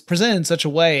 he's presented in such a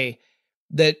way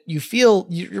that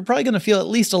you're probably going to feel at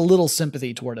least a little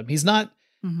sympathy toward him. He's not,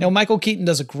 Michael Keaton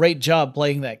does a great job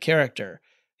playing that character.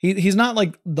 He's not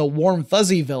like the warm,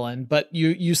 fuzzy villain, but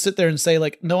you sit there and say,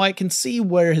 like, no, I can see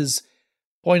where his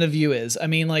point of view is. I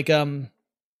mean, like,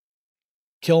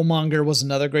 Killmonger was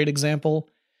another great example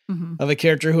of a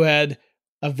character who had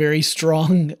a very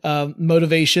strong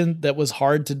motivation that was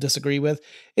hard to disagree with.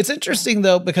 It's interesting,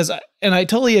 though, because I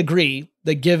totally agree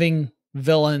that giving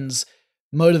villains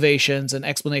motivations and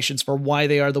explanations for why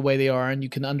they are the way they are, and you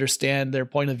can understand their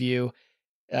point of view,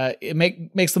 it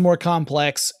makes them more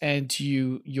complex, and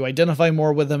you identify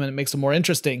more with them, and it makes them more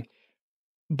interesting.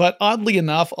 But oddly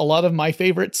enough, a lot of my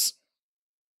favorites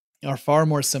are far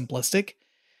more simplistic.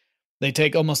 They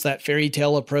take almost that fairy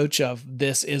tale approach of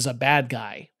this is a bad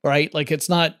guy, right? Like, it's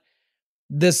not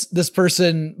this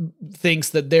person thinks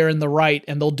that they're in the right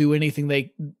and they'll do anything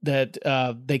they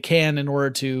can in order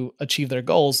to achieve their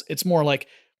goals. It's more like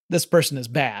this person is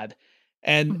bad.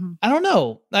 And I don't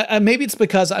know, maybe it's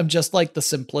because I'm just like the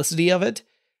simplicity of it.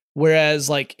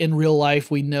 Whereas like in real life,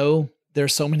 we know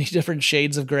there's so many different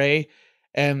shades of gray,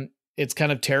 and it's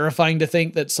kind of terrifying to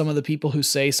think that some of the people who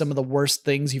say some of the worst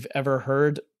things you've ever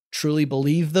heard truly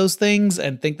believe those things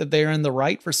and think that they're in the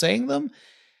right for saying them.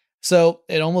 So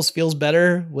it almost feels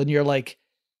better when you're like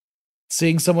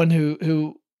seeing someone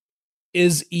who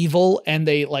is evil and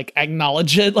they like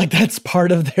acknowledge it, like that's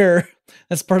part of their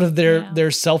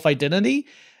self-identity.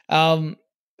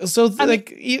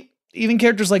 Even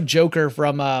characters like Joker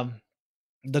from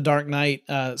the Dark Knight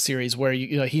series, where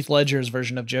Heath Ledger's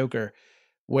version of Joker,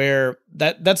 where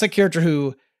that's a character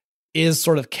who is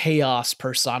sort of chaos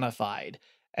personified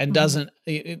and doesn't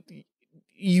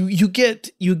you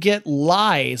get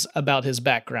lies about his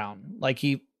background. Like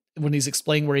when he's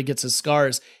explaining where he gets his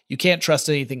scars, you can't trust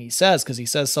anything he says because he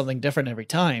says something different every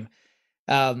time.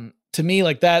 To me,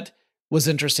 like, that was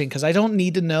interesting because I don't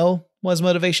need to know what his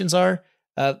motivations are.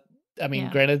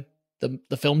 Granted,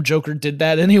 the film Joker did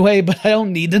that anyway, but I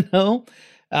don't need to know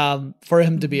for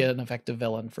him to be an effective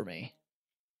villain for me.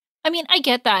 I mean, I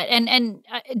get that. And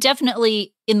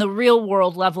definitely in the real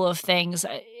world level of things,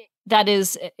 it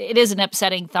is an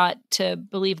upsetting thought to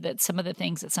believe that some of the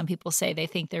things that some people say, they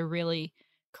think they're really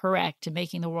correct in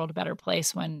making the world a better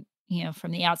place, when,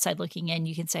 from the outside looking in,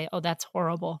 you can say, oh, that's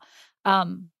horrible.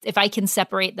 If I can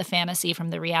separate the fantasy from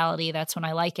the reality, that's when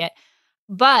I like it.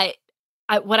 But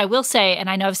what I will say, and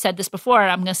I know I've said this before,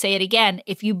 and I'm going to say it again,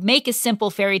 if you make a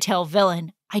simple fairy tale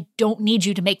villain, I don't need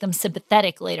you to make them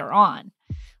sympathetic later on.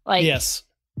 Like, yes,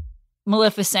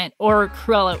 Maleficent or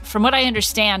Cruella. From what I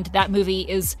understand, that movie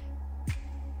is,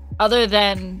 other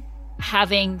than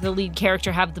having the lead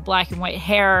character have the black and white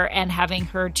hair and having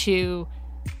her two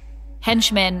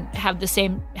hench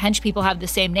people have the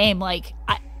same name, like,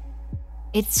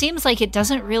 it seems like it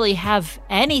doesn't really have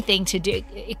anything to do.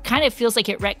 It kind of feels like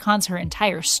it retcons her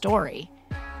entire story.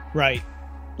 Right.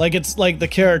 Like, it's like the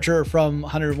character from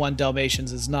 101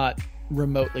 Dalmatians is not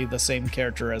remotely the same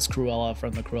character as Cruella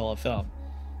from the Cruella film.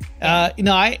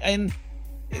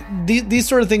 These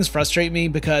sort of things frustrate me,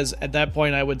 because at that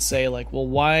point I would say, like, well,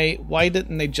 why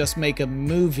didn't they just make a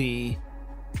movie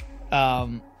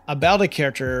about a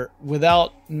character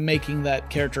without making that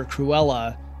character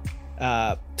Cruella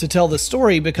to tell the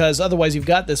story? Because otherwise you've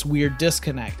got this weird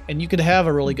disconnect, and you could have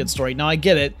a really good story. Now, I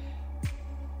get it.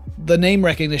 The name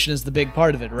recognition is the big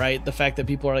part of it, right? The fact that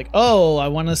people are like, oh, I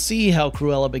want to see how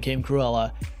Cruella became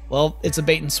Cruella. Well, it's a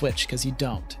bait and switch, because you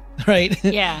don't, right?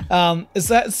 Yeah.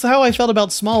 It's how I felt about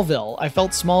Smallville. I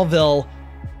felt Smallville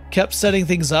kept setting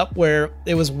things up where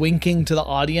it was winking to the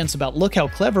audience about, look how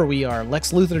clever we are.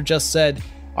 Lex Luthor just said,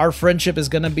 our friendship is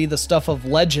going to be the stuff of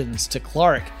legends to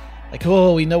Clark. Like,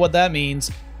 oh, we know what that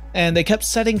means. And they kept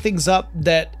setting things up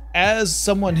that, as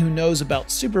someone who knows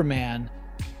about Superman,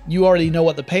 you already know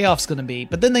what the payoff's going to be,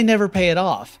 but then they never pay it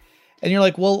off. And you're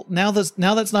like, well, now that's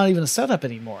not even a setup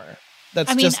anymore.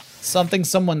 That's just something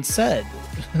someone said.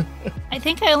 I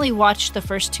think I only watched the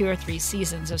first 2 or 3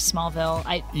 seasons of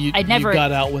Smallville. You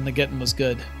got out when the getting was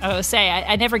good.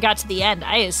 I never got to the end.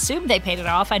 I assumed they paid it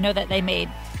off. I know that they made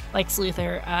Lex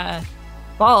Luthor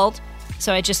bald,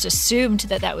 so I just assumed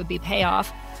that would be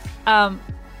payoff.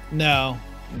 No,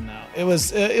 it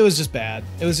was just bad.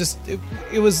 It was just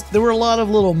it was. There were a lot of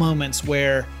little moments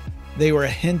where they were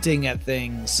hinting at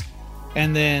things,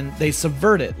 and then they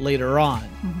subvert it later on.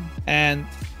 Mm-hmm. And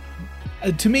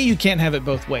to me, you can't have it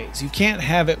both ways. You can't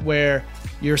have it where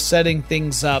you're setting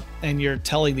things up and you're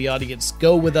telling the audience,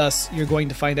 go with us, you're going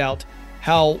to find out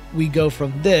how we go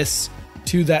from this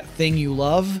to that thing you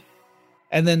love,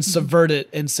 and then subvert it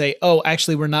and say, oh,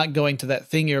 actually, we're not going to that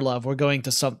thing you love, we're going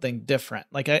to something different.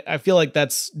 Like, I feel like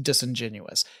that's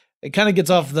disingenuous. It kind of gets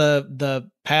off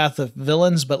the path of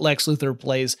villains, but Lex Luthor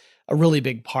plays a really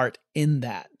big part in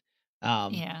that.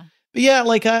 But yeah,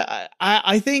 like,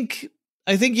 I think,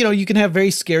 you can have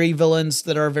very scary villains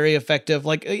that are very effective.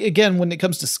 Like, again, when it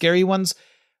comes to scary ones,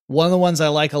 one of the ones I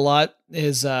like a lot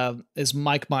is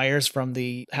Mike Myers from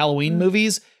the Halloween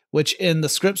movies, which in the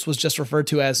scripts was just referred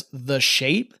to as the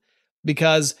Shape,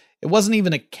 because it wasn't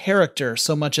even a character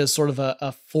so much as sort of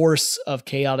a force of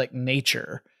chaotic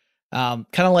nature. Kind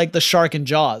of like the shark in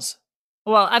Jaws.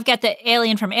 Well, I've got the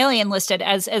alien from Alien listed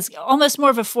as almost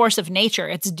more of a force of nature.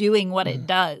 It's doing what it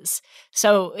does.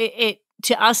 So it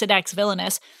to us, it acts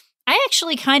villainous. I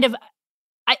actually kind of,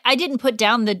 I didn't put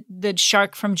down the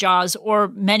shark from Jaws or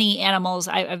many animals.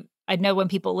 I know when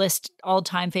people list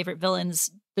all-time favorite villains,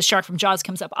 the shark from Jaws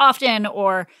comes up often,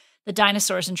 or the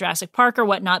dinosaurs in Jurassic Park or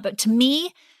whatnot. But to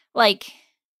me, like,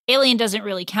 Alien doesn't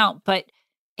really count. But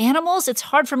animals, it's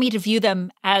hard for me to view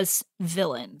them as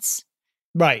villains.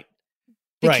 Right.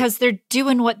 Because they're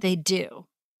doing what they do.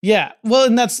 Yeah. Well,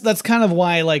 and that's kind of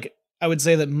why, like, I would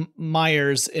say that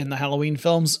Myers in the Halloween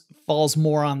films falls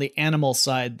more on the animal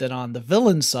side than on the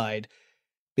villain side,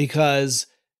 because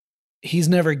he's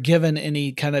never given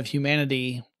any kind of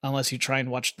humanity unless you try and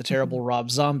watch the terrible Rob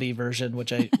Zombie version,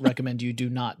 which I recommend you do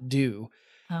not do.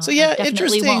 Oh, so yeah,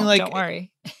 interesting. Won't, like, don't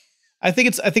worry. I think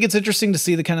it's interesting to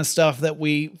see the kind of stuff that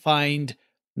we find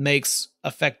makes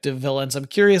effective villains. I'm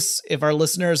curious if our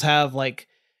listeners have like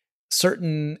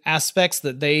certain aspects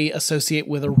that they associate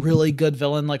with a really good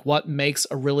villain, like what makes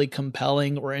a really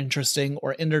compelling or interesting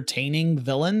or entertaining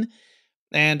villain.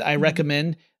 And I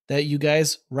recommend that you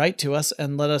guys write to us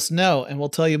and let us know, and we'll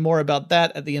tell you more about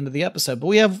that at the end of the episode. But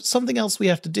we have something else we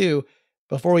have to do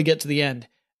before we get to the end,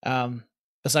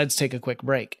 besides take a quick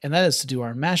break, and that is to do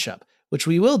our mashup, which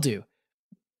we will do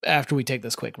after we take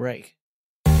this quick break.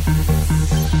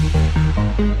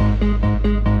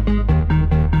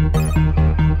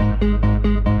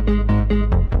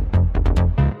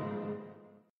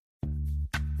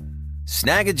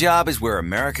 Snag a Job is where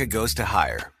America goes to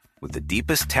hire, with the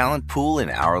deepest talent pool in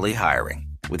hourly hiring.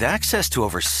 With access to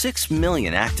over 6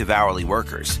 million active hourly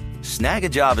workers, Snag a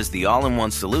Job is the all-in-one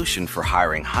solution for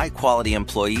hiring high-quality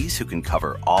employees who can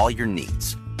cover all your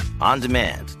needs. On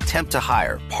demand, temp to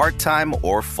hire, part-time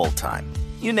or full-time.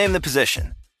 You name the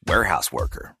position. Warehouse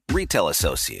worker, retail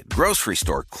associate, grocery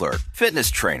store clerk,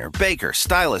 fitness trainer, baker,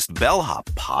 stylist, bellhop,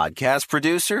 podcast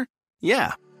producer.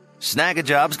 Yeah, Snag a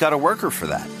Job's got a worker for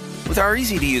that. With our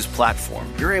easy-to-use platform,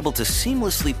 you're able to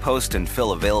seamlessly post and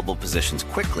fill available positions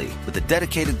quickly with a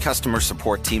dedicated customer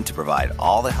support team to provide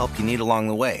all the help you need along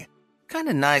the way. Kind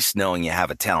of nice knowing you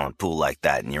have a talent pool like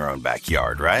that in your own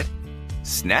backyard, right?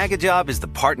 Snag a Job is the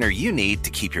partner you need to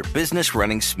keep your business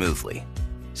running smoothly.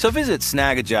 So visit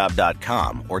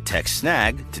snagajob.com or text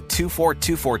SNAG to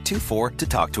 242424 to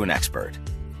talk to an expert.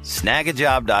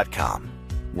 Snagajob.com,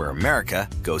 where America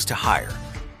goes to hire.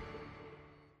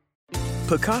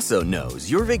 Pacaso knows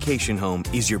your vacation home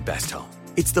is your best home.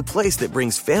 It's the place that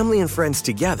brings family and friends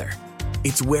together.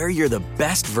 It's where you're the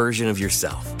best version of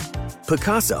yourself.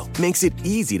 Pacaso makes it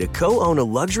easy to co-own a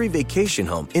luxury vacation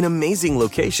home in amazing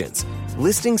locations.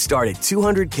 Listings start at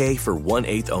 $200K for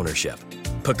 1/8 ownership.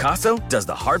 Pacaso does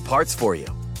the hard parts for you.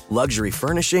 Luxury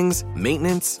furnishings,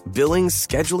 maintenance, billings,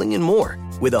 scheduling, and more.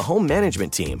 With a home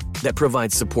management team that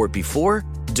provides support before,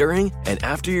 during, and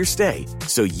after your stay,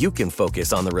 so you can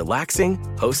focus on the relaxing,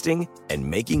 hosting, and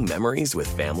making memories with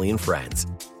family and friends.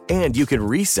 And you can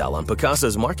resell on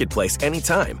Pacaso's marketplace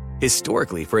anytime,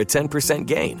 historically for a 10%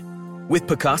 gain. With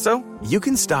Pacaso, you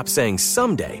can stop saying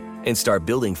someday and start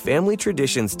building family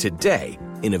traditions today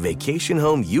in a vacation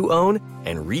home you own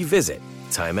and revisit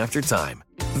time after time.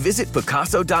 Visit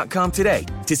Pacaso.com today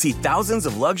to see thousands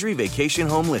of luxury vacation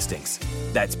home listings.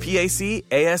 That's PACASO.com.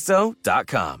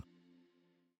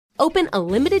 Open a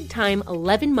limited-time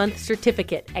 11-month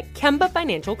certificate at Kemba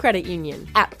Financial Credit Union.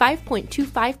 At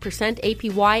 5.25%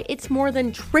 APY, it's more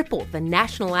than triple the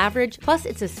national average, plus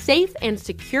it's a safe and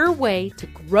secure way to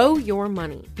grow your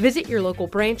money. Visit your local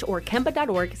branch or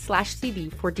kemba.org/CD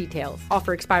for details.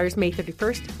 Offer expires May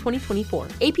 31st, 2024.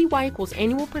 APY equals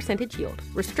annual percentage yield.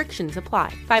 Restrictions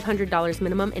apply. $500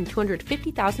 minimum and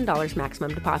 $250,000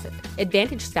 maximum deposit.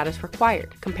 Advantage status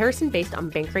required. Comparison based on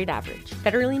bank rate average.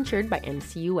 Federally insured by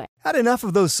NCUA. Had enough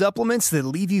of those supplements that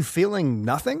leave you feeling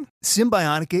nothing?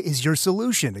 Symbiotica is your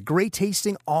solution to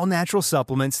great-tasting, all-natural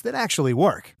supplements that actually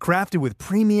work. Crafted with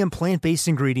premium plant-based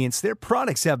ingredients, their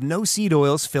products have no seed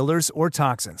oils, fillers, or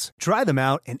toxins. Try them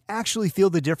out and actually feel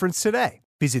the difference today.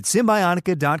 Visit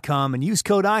Symbiotica.com and use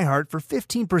code IHEART for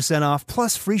 15% off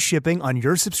plus free shipping on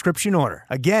your subscription order.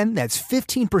 Again, that's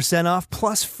 15% off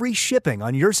plus free shipping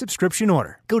on your subscription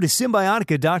order. Go to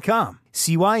Symbiotica.com.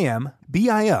 CYMBIOTIKA.com.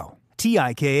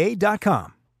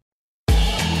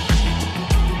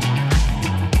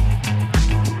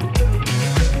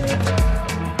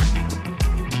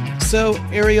 So,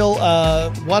 Ariel,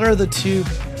 what are the two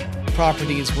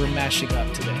properties we're mashing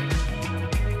up today?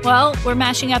 Well, we're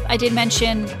mashing up, I did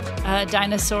mention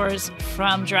dinosaurs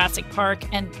from Jurassic Park,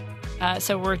 and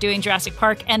so we're doing Jurassic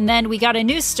Park, and then we got a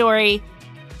news story.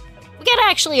 We got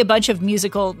actually a bunch of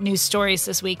musical news stories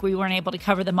this week. We weren't able to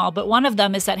cover them all, but one of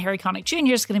them is that Harry Connick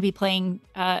Jr. is going to be playing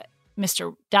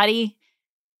Mr. Daddy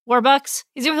Warbucks.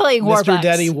 He's going to be playing Warbucks. Mr.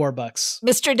 Daddy Warbucks.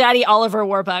 Mr. Daddy Oliver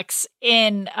Warbucks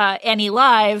in Annie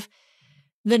Live,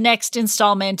 the next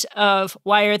installment of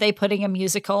Why Are They Putting a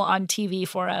Musical on TV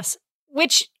for Us?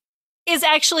 Which is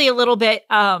actually a little bit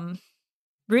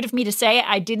rude of me to say.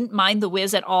 I didn't mind The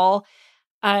Wiz at all.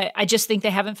 I just think they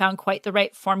haven't found quite the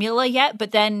right formula yet.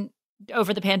 But then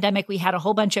over the pandemic, we had a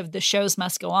whole bunch of The Shows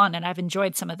Must Go On, and I've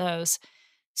enjoyed some of those.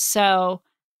 So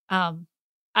I'm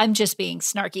just being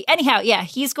snarky. Anyhow, yeah,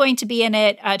 he's going to be in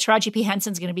it. Taraji P.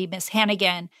 Henson's going to be Miss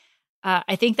Hannigan.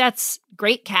 I think that's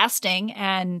great casting,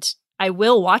 and I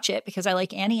will watch it because I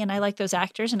like Annie and I like those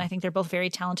actors, and I think they're both very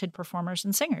talented performers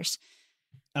and singers.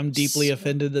 I'm deeply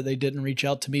offended that they didn't reach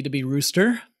out to me to be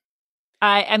Rooster.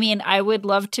 I mean, I would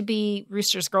love to be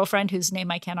Rooster's girlfriend, whose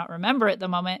name I cannot remember at the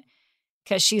moment,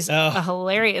 because she's a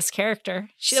hilarious character.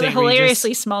 She's a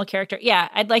hilariously small character. Yeah,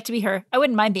 I'd like to be her. I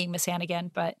wouldn't mind being Miss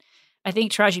Hannigan, but I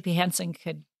think Taraji P. Henson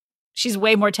could. She's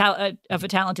way more of a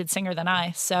talented singer than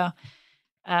I. So,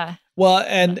 well,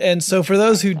 and so for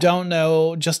those who don't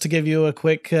know, just to give you a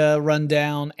quick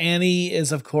rundown, Annie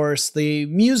is, of course, the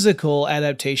musical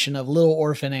adaptation of Little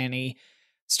Orphan Annie,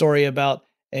 story about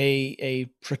a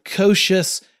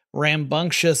precocious,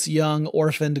 rambunctious young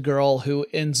orphaned girl who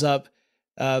ends up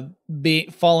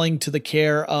falling to the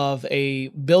care of a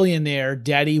billionaire,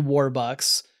 Daddy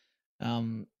Warbucks.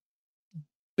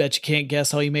 Bet you can't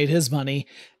guess how he made his money.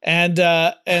 And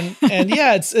yeah,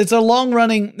 it was a long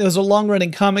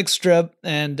running comic strip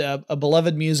and a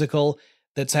beloved musical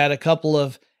that's had a couple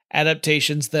of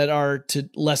adaptations that are to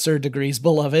lesser degrees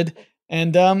beloved.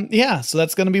 And so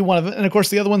that's going to be one of them. And of course,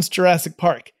 the other one's Jurassic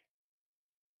Park.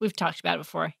 We've talked about it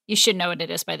before. You should know what it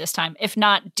is by this time. If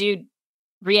not, dude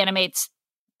reanimates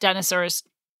dinosaurs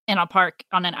in a park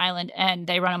on an island, and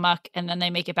they run amok, and then they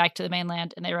make it back to the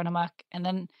mainland, and they run amok, and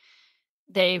then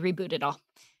they reboot it all.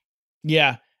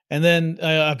 Yeah. And then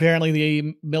apparently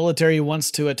the military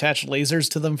wants to attach lasers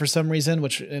to them for some reason,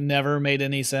 which never made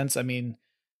any sense. I mean,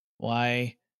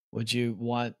 why would you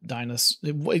want dinosaurs?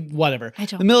 Whatever.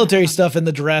 The military stuff in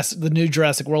the new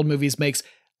Jurassic World movies makes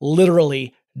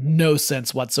literally no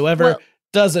sense whatsoever. Well,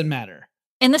 doesn't matter.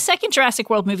 In the second Jurassic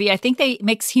World movie, I think they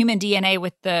mix human DNA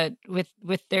with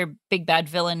their big bad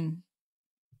villain,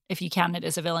 if you count it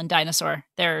as a villain, dinosaur.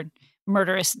 Their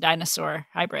murderous dinosaur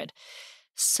hybrid.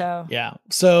 So yeah.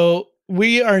 So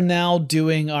we are now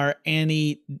doing our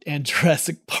Annie and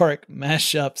Jurassic Park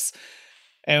mashups.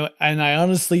 And I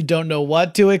honestly don't know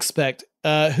what to expect.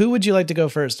 Who would you like to go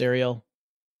first, Ariel?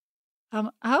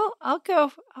 I'll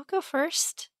go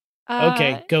first.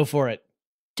 Okay, go for it.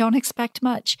 Don't expect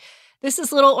much. This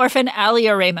is Little Orphan Allie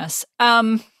Oramus.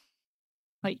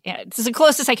 This is the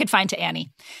closest I could find to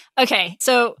Annie. Okay,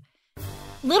 so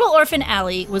Little Orphan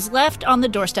Allie was left on the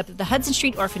doorstep of the Hudson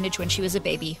Street Orphanage when she was a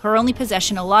baby, her only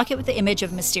possession a locket with the image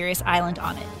of a mysterious island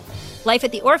on it. Life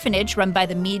at the orphanage, run by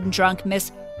the mean drunk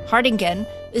Miss Hardingen,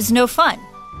 is no fun.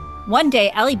 One day,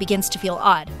 Allie begins to feel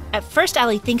odd. At first,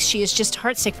 Allie thinks she is just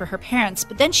heartsick for her parents,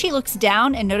 but then she looks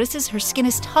down and notices her skin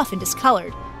is tough and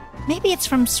discolored. Maybe it's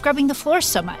from scrubbing the floors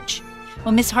so much.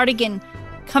 When Miss Hardingen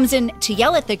comes in to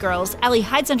yell at the girls, Allie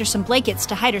hides under some blankets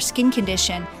to hide her skin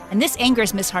condition, and this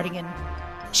angers Miss Hardingen.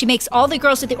 She makes all the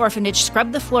girls at the orphanage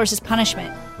scrub the floors as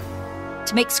punishment.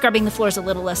 To make scrubbing the floors a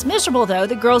little less miserable, though,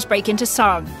 the girls break into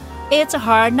song. It's a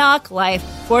hard knock life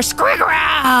for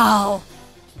Squiggrowl!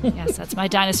 Yes, that's my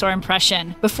dinosaur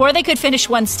impression. Before they could finish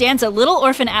one stanza, little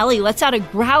orphan Allie lets out a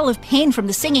growl of pain from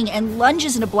the singing and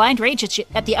lunges in a blind rage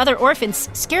at the other orphans,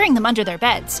 scaring them under their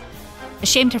beds.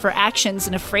 Ashamed of her actions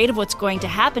and afraid of what's going to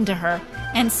happen to her,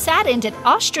 and saddened at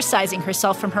ostracizing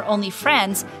herself from her only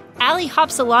friends, Allie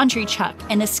hops a laundry truck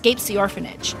and escapes the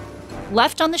orphanage.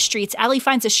 Left on the streets, Allie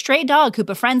finds a stray dog who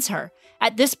befriends her.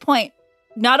 At this point,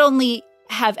 not only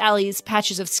have Allie's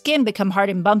patches of skin become hard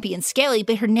and bumpy and scaly,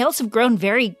 but her nails have grown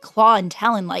very claw and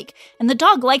talon-like, and the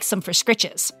dog likes them for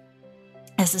scritches.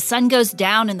 As the sun goes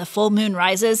down and the full moon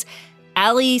rises,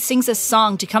 Allie sings a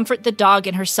song to comfort the dog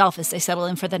and herself as they settle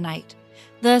in for the night.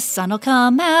 The sun'll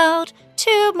come out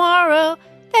tomorrow,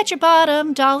 bet your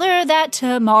bottom dollar that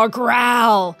tomorrow.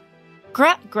 Growl!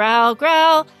 Growl,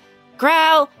 growl,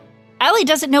 growl. Allie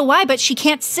doesn't know why, but she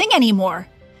can't sing anymore.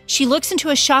 She looks into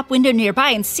a shop window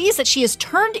nearby and sees that she has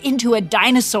turned into a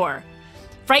dinosaur.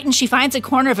 Frightened, she finds a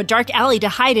corner of a dark alley to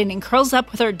hide in and curls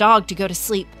up with her dog to go to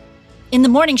sleep. In the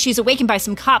morning, she's awakened by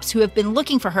some cops who have been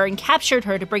looking for her and captured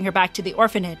her to bring her back to the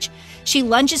orphanage. She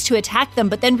lunges to attack them,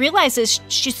 but then realizes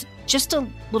she's just a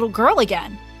little girl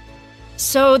again.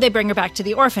 So they bring her back to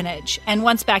the orphanage. And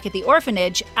once back at the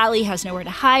orphanage, Allie has nowhere to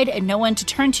hide and no one to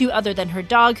turn to other than her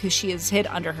dog, who she has hid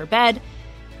under her bed.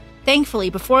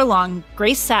 Thankfully, before long,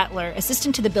 Grace Sattler,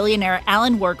 assistant to the billionaire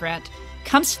Alan Wargrant,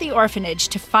 comes to the orphanage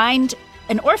to find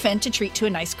an orphan to treat to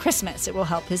a nice Christmas. It will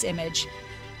help his image,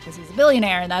 because he's a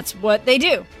billionaire, and that's what they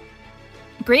do.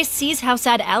 Grace sees how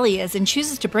sad Allie is and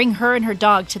chooses to bring her and her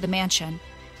dog to the mansion.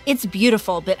 It's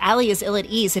beautiful, but Allie is ill at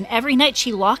ease, and every night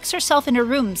she locks herself in her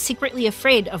room, secretly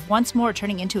afraid of once more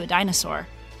turning into a dinosaur.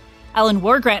 Alan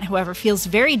Wargrant, however, feels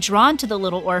very drawn to the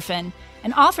little orphan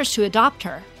and offers to adopt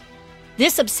her.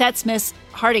 This upsets Miss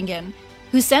Hartigan,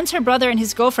 who sends her brother and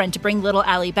his girlfriend to bring little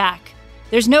Allie back.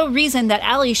 There's no reason that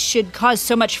Allie should cause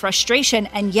so much frustration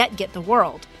and yet get the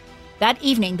world. That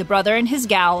evening, the brother and his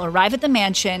gal arrive at the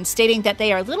mansion, stating that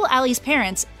they are little Allie's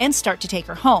parents and start to take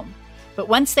her home. But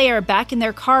once they are back in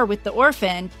their car with the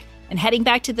orphan and heading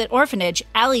back to the orphanage,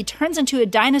 Allie turns into a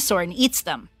dinosaur and eats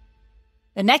them.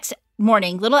 The next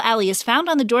morning, little Allie is found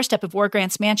on the doorstep of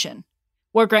Wargrant's mansion.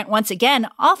 Wargrant once again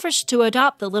offers to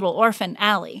adopt the little orphan,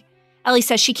 Allie. Allie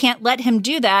says she can't let him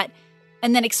do that,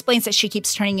 and then explains that she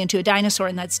keeps turning into a dinosaur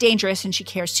and that's dangerous and she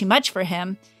cares too much for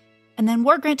him. And then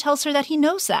Wargrant tells her that he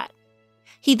knows that.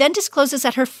 He then discloses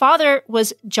that her father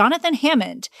was Jonathan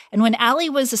Hammond, and when Allie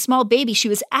was a small baby, she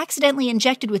was accidentally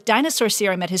injected with dinosaur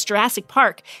serum at his Jurassic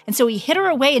Park, and so he hid her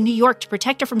away in New York to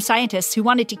protect her from scientists who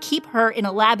wanted to keep her in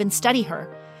a lab and study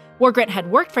her. Wargrant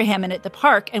had worked for Hammond at the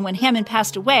park, and when Hammond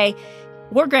passed away,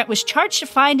 Wargrant was charged to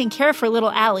find and care for little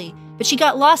Allie, but she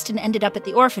got lost and ended up at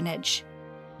the orphanage.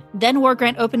 Then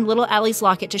Wargrant opened little Allie's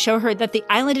locket to show her that the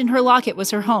island in her locket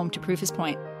was her home, to prove his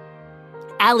point.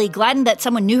 Allie, gladdened that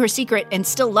someone knew her secret and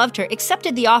still loved her,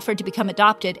 accepted the offer to become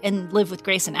adopted and live with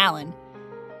Grace and Alan.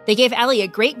 They gave Allie a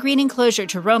great green enclosure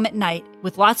to roam at night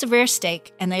with lots of rare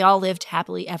steak, and they all lived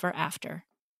happily ever after.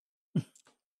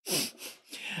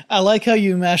 I like how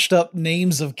you mashed up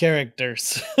names of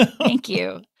characters. Thank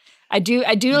you. I do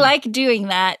like doing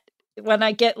that when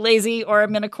I get lazy or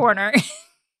I'm in a corner.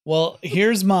 Well,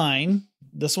 here's mine.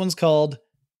 This one's called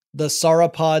The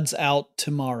Sauropod's Out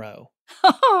Tomorrow.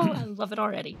 Oh, I love it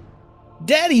already.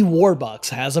 Daddy Warbucks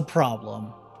has a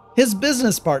problem. His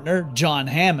business partner, John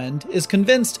Hammond, is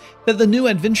convinced that the new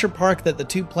adventure park that the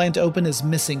two plan to open is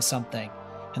missing something,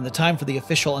 and the time for the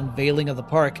official unveiling of the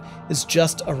park is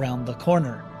just around the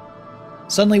corner.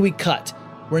 Suddenly we cut.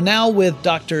 We're now with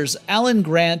Doctors Alan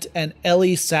Grant and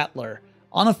Ellie Sattler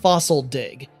on a fossil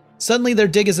dig. Suddenly their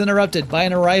dig is interrupted by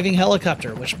an arriving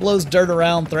helicopter, which blows dirt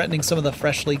around, threatening some of the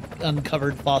freshly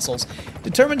uncovered fossils.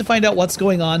 Determined to find out what's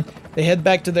going on, they head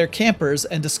back to their campers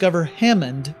and discover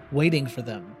Hammond waiting for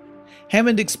them.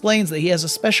 Hammond explains that he has a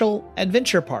special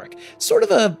adventure park, sort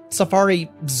of a safari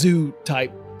zoo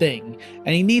type thing,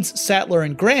 and he needs Sattler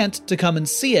and Grant to come and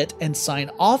see it and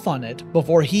sign off on it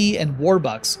before he and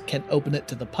Warbucks can open it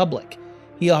to the public.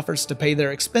 He offers to pay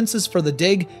their expenses for the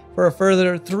dig for a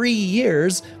further 3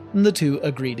 years, and the two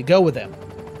agree to go with him.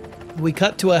 We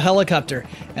cut to a helicopter,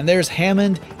 and there's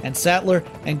Hammond and Sattler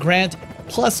and Grant,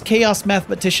 plus chaos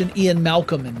mathematician Ian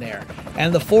Malcolm in there.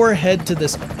 And the four head to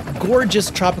this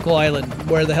gorgeous tropical island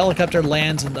where the helicopter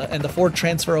lands, and the four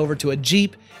transfer over to a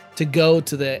jeep to go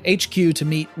to the HQ to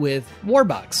meet with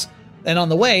Warbucks. And on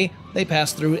the way, they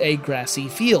pass through a grassy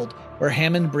field where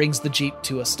Hammond brings the jeep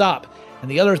to a stop. And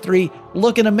the other three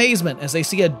look in amazement as they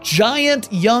see a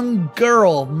giant young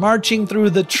girl marching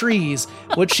through the trees,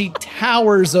 which she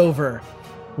towers over.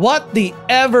 "What the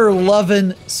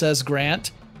ever-lovin'," says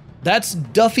Grant. "That's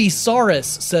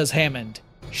Duffysaurus," says Hammond.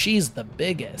 "She's the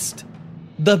biggest."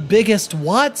 "The biggest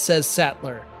what?" says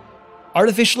Sattler.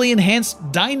 "Artificially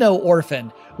enhanced dino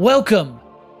orphan. Welcome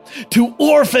to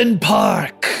Orphan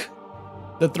Park."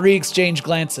 The three exchange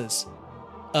glances.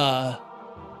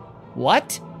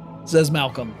 What?" says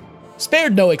Malcolm.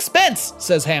 "Spared no expense,"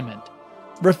 says Hammond.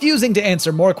 Refusing to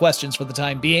answer more questions for the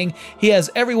time being, he has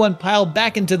everyone piled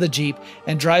back into the Jeep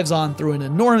and drives on through an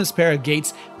enormous pair of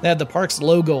gates that have the park's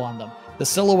logo on them, the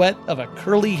silhouette of a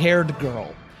curly-haired girl.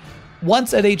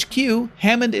 Once at HQ,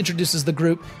 Hammond introduces the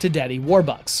group to Daddy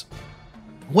Warbucks.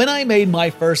 "When I made my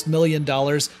first $1 million,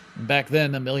 back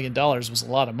then $1 million was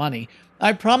a lot of money,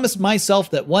 I promised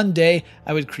myself that one day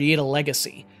I would create a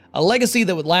legacy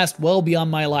that would last well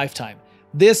beyond my lifetime.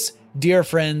 This, dear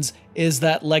friends, is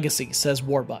that legacy," says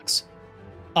Warbucks.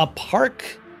 "A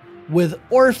park with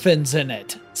orphans in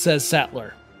it," says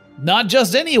Sattler. "Not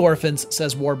just any orphans,"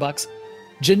 says Warbucks.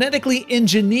 "Genetically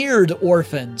engineered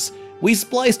orphans. We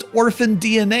spliced orphan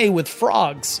DNA with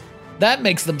frogs. That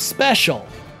makes them special."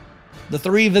 The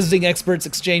three visiting experts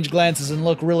exchange glances and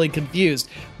look really confused.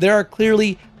 There are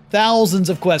clearly thousands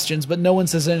of questions, but no one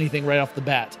says anything right off the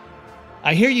bat.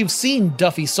 "I hear you've seen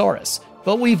Duffysaurus,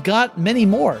 but we've got many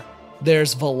more.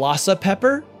 There's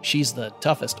Velocipepper, she's the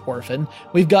toughest orphan.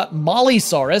 We've got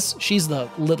Mollysaurus, she's the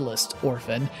littlest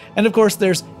orphan. And of course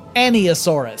there's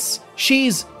Aniosaurus.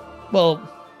 She's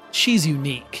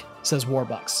unique," says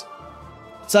Warbucks.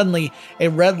 Suddenly, a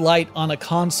red light on a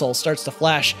console starts to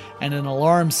flash and an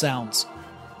alarm sounds.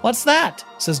 "What's that?"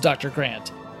 says Dr.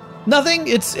 Grant. "Nothing,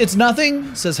 it's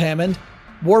nothing," says Hammond.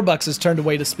 Warbucks is turned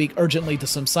away to speak urgently to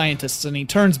some scientists, and he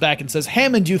turns back and says,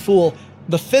 "Hammond, you fool!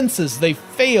 The fences, they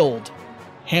failed."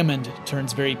 Hammond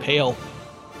turns very pale.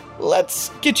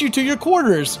 "Let's get you to your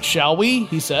quarters, shall we?"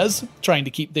 he says, trying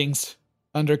to keep things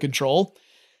under control.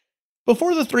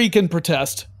 Before the three can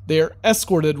protest, they are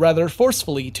escorted rather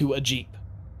forcefully to a Jeep.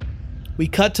 We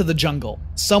cut to the jungle,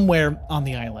 somewhere on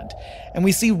the island, and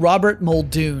we see Robert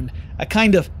Muldoon, a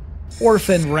kind of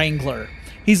orphan wrangler.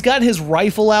 He's got his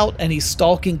rifle out and he's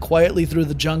stalking quietly through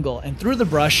the jungle, and through the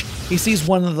brush, he sees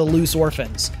one of the loose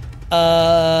orphans.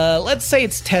 Let's say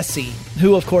it's Tessie,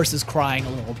 who of course is crying a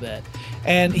little bit.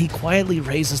 And he quietly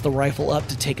raises the rifle up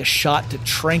to take a shot to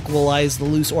tranquilize the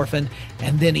loose orphan,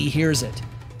 and then he hears it.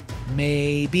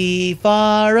 "Maybe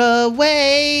far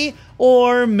away,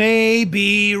 or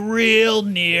maybe real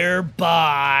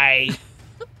nearby."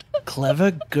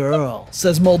 "Clever girl,"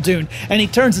 says Muldoon, and he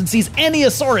turns and sees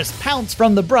Aniosaurus pounce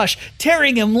from the brush,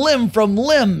 tearing him limb from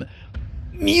limb,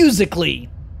 musically.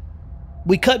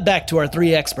 We cut back to our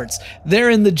three experts. They're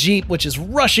in the Jeep, which is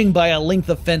rushing by a length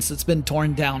of fence that's been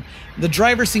torn down. The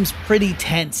driver seems pretty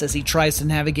tense as he tries to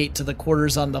navigate to the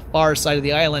quarters on the far side of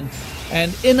the island.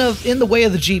 And in the way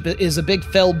of the Jeep is a big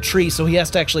felled tree, so he has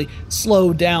to actually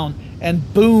slow down.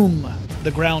 And boom,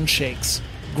 the ground shakes.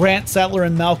 Grant, Sattler,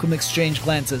 and Malcolm exchange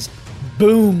glances.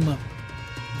 Boom.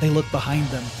 They look behind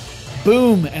them.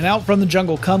 Boom, and out from the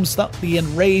jungle comes the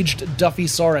enraged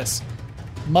Duffysaurus.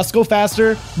 Must go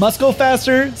faster,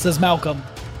 says Malcolm.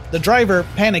 The driver,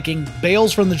 panicking,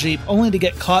 bails from the Jeep only to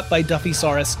get caught by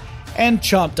Duffysaurus and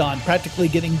chomped on, practically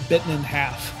getting bitten in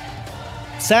half.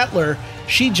 Sattler,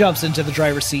 she jumps into the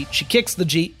driver's seat. She kicks the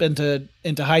Jeep into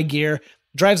high gear,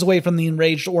 drives away from the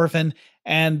enraged orphan,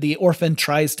 and the orphan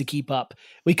tries to keep up.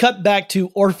 We cut back to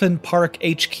Orphan Park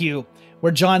HQ,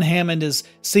 where John Hammond is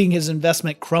seeing his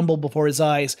investment crumble before his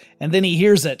eyes, and then he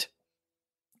hears it.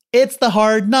 "It's the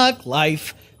hard knock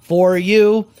life for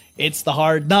you. It's the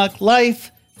hard knock life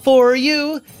for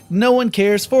you. No one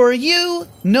cares for you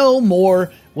no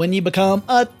more when you become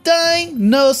a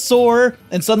dinosaur."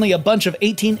 And suddenly a bunch of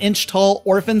 18-inch tall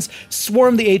orphans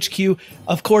swarm the HQ,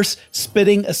 of course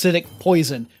spitting acidic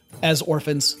poison, as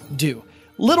orphans do.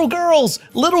 Little girls,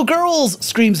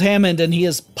 screams Hammond, and he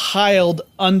is piled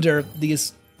under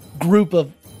this group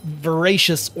of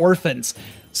voracious orphans.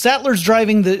 Sattler's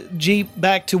driving the Jeep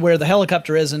back to where the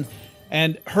helicopter is,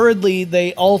 and hurriedly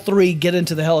they all three get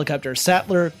into the helicopter,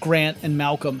 Sattler, Grant, and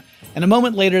Malcolm. And a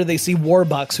moment later they see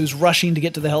Warbucks, who's rushing to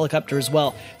get to the helicopter as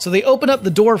well. So they open up the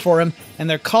door for him, and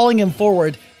they're calling him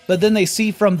forward, but then they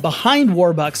see from behind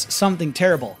Warbucks something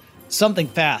terrible, something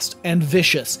fast and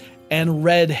vicious and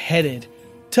red-headed.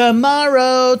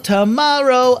 Tomorrow,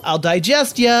 I'll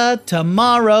digest ya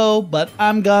tomorrow, but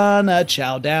I'm gonna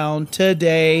chow down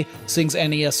today, sings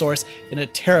Aniosaurus in a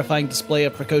terrifying display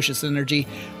of precocious energy.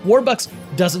 Warbucks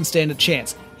doesn't stand a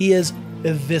chance. He is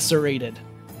eviscerated.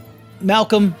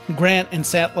 Malcolm, Grant, and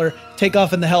Sattler take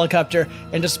off in the helicopter,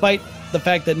 and despite the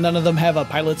fact that none of them have a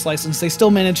pilot's license, they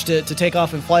still manage to take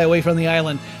off and fly away from the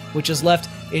island, which is left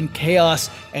in chaos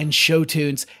and show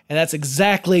tunes. And that's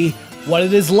exactly what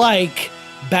it is like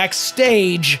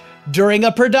backstage during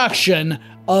a production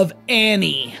of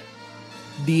Annie.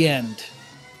 The end.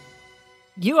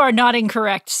 You are not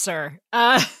incorrect, sir.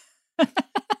 That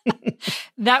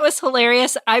was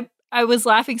hilarious. I was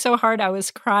laughing so hard I was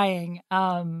crying.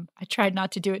 I tried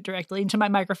not to do it directly into my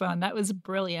microphone. That was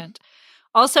brilliant.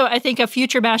 Also, I think a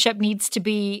future mashup needs to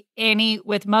be Annie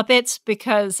with Muppets,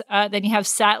 because then you have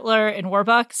Sattler and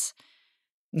Warbucks.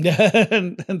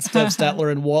 and Steph Statler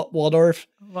and Waldorf.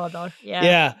 Waldorf, yeah.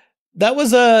 Yeah. That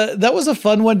was a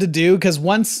fun one to do, because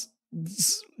once,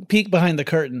 peek behind the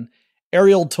curtain,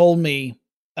 Ariel told me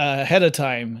ahead of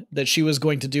time that she was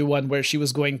going to do one where she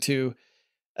was going to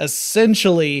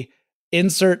essentially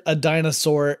insert a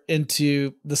dinosaur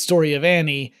into the story of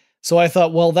Annie. So I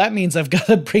thought, well, that means I've got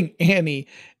to bring Annie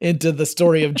into the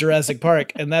story of Jurassic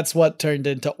Park. And that's what turned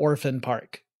into Orphan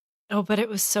Park. Oh, but it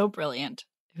was so brilliant.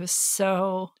 It was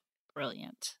so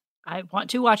brilliant. I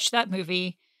want to watch that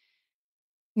movie.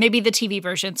 Maybe the TV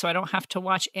version, so I don't have to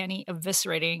watch Annie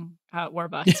eviscerating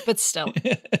Warbucks, but still.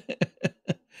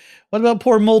 What about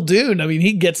poor Muldoon? I mean,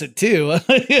 he gets it too.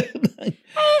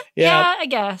 Yeah, I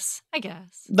guess.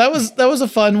 That was a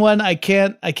fun one. I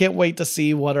can't wait to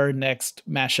see what our next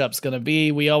mashup's going to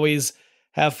be. We always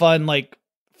have fun like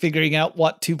figuring out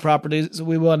what two properties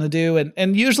we want to do,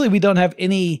 and usually we don't have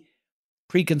any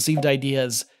preconceived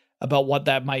ideas about what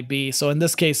that might be. So in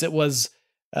this case, it was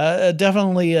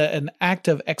definitely an act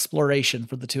of exploration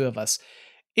for the two of us.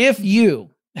 If you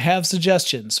have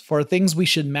suggestions for things we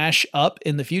should mash up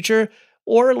in the future,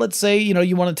 or let's say,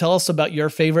 you want to tell us about your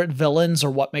favorite villains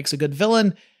or what makes a good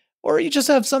villain, or you just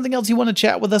have something else you want to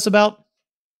chat with us about,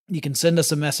 you can send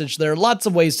us a message. There are lots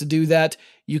of ways to do that.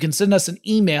 You can send us an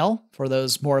email for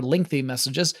those more lengthy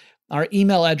messages. Our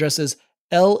email address is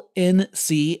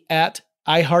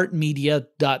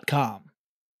lnc@iheartmedia.com.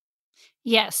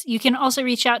 Yes, you can also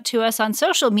reach out to us on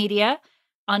social media.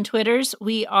 On Twitters,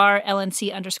 we are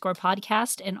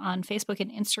LNC_podcast, and on Facebook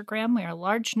and Instagram, we are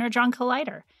Large Nerdron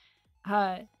Collider.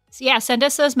 So yeah, send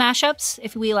us those mashups.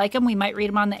 If we like them, we might read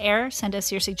them on the air. Send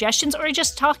us your suggestions, or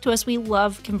just talk to us. We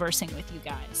love conversing with you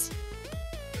guys.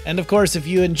 And of course, if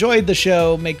you enjoyed the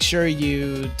show, make sure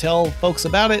you tell folks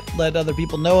about it, let other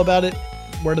people know about it.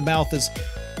 Word of mouth is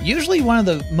usually one of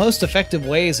the most effective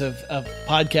ways of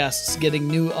podcasts getting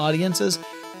new audiences.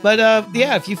 But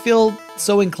yeah, if you feel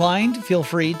so inclined, feel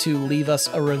free to leave us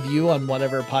a review on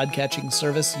whatever podcatching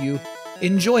service you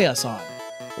enjoy us on,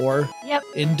 or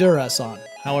endure us on,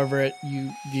 however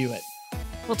you view it.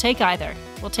 We'll take either.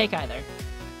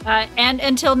 And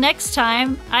until next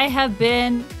time, I have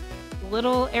been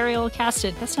Little Ariel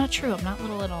Casted. That's not true. I'm not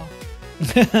little.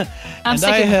 I'm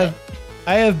sticking with it.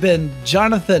 I have been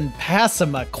Jonathan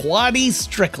Passamaquoddy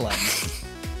Strickland.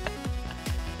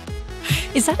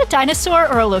 Is that a dinosaur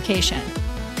or a location?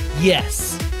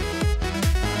 Yes.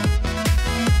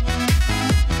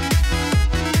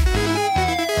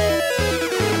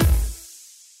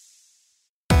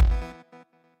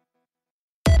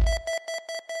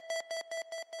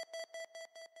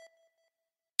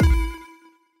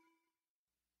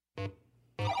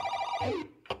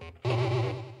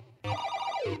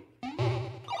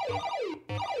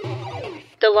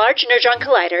 The Large Nerdron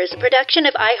Collider is a production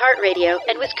of iHeartRadio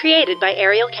and was created by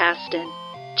Ariel Caston.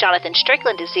 Jonathan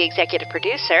Strickland is the executive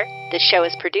producer. The show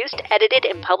is produced, edited,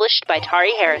 and published by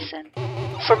Tari Harrison.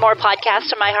 For more podcasts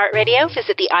from iHeartRadio,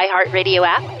 visit the iHeartRadio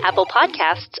app, Apple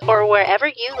Podcasts, or wherever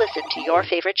you listen to your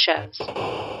favorite shows.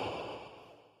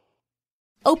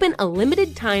 Open a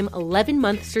limited-time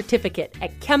 11-month certificate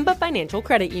at Kemba Financial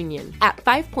Credit Union. At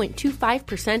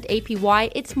 5.25%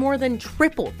 APY, it's more than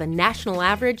triple the national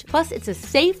average, plus it's a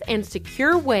safe and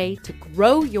secure way to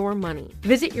grow your money.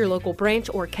 Visit your local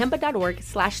branch or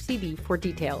kemba.org/cb for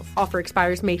details. Offer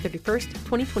expires May 31st,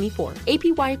 2024.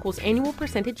 APY equals annual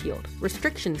percentage yield.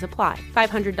 Restrictions apply.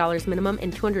 $500 minimum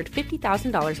and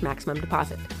 $250,000 maximum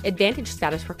deposit. Advantage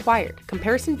status required.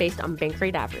 Comparison based on bank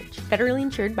rate average. Federally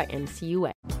insured by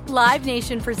NCUA. Live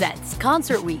Nation presents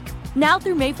Concert Week. Now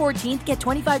through May 14th, get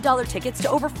 $25 tickets to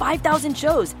over 5,000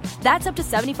 shows. That's up to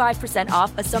 75%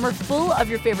 off a summer full of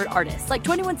your favorite artists like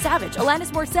 21 Savage,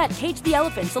 Alanis Morissette, Cage the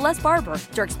Elephant, Celeste Barber,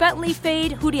 Dierks Bentley,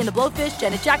 Fade, Hootie and the Blowfish,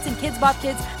 Janet Jackson, Kidz Bop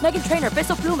Kids, Meghan Trainor,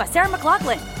 Peso Pluma, Sarah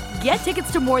McLachlan. Get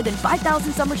tickets to more than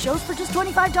 5,000 summer shows for just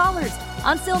 $25.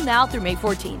 Until now through May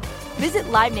 14th. Visit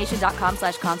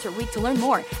LiveNation.com/Concert Week to learn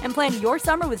more and plan your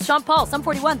summer with Sean Paul, Sum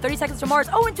 41, 30 Seconds to Mars,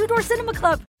 and Two Door Cinema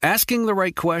Club. Asking the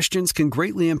right questions can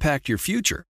greatly impact your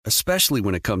future, especially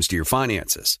when it comes to your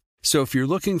finances. So if you're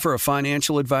looking for a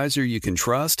financial advisor you can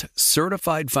trust,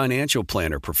 certified financial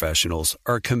planner professionals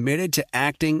are committed to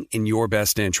acting in your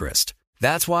best interest.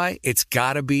 That's why it's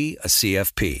got to be a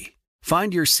CFP.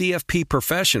 Find your CFP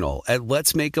professional at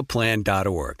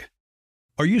letsmakeaplan.org.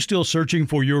 Are you still searching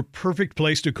for your perfect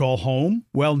place to call home?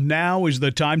 Well, now is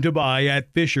the time to buy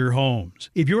at Fisher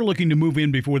Homes. If you're looking to move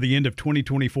in before the end of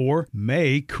 2024,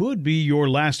 May could be your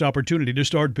last opportunity to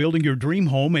start building your dream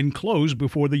home and close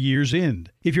before the year's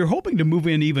end. If you're hoping to move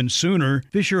in even sooner,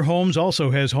 Fisher Homes also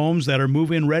has homes that are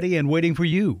move-in ready and waiting for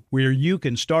you, where you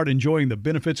can start enjoying the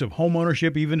benefits of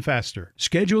homeownership even faster.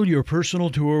 Schedule your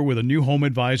personal tour with a new home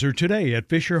advisor today at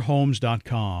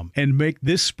FisherHomes.com and make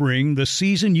this spring the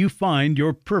season you find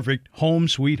your perfect home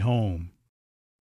sweet home.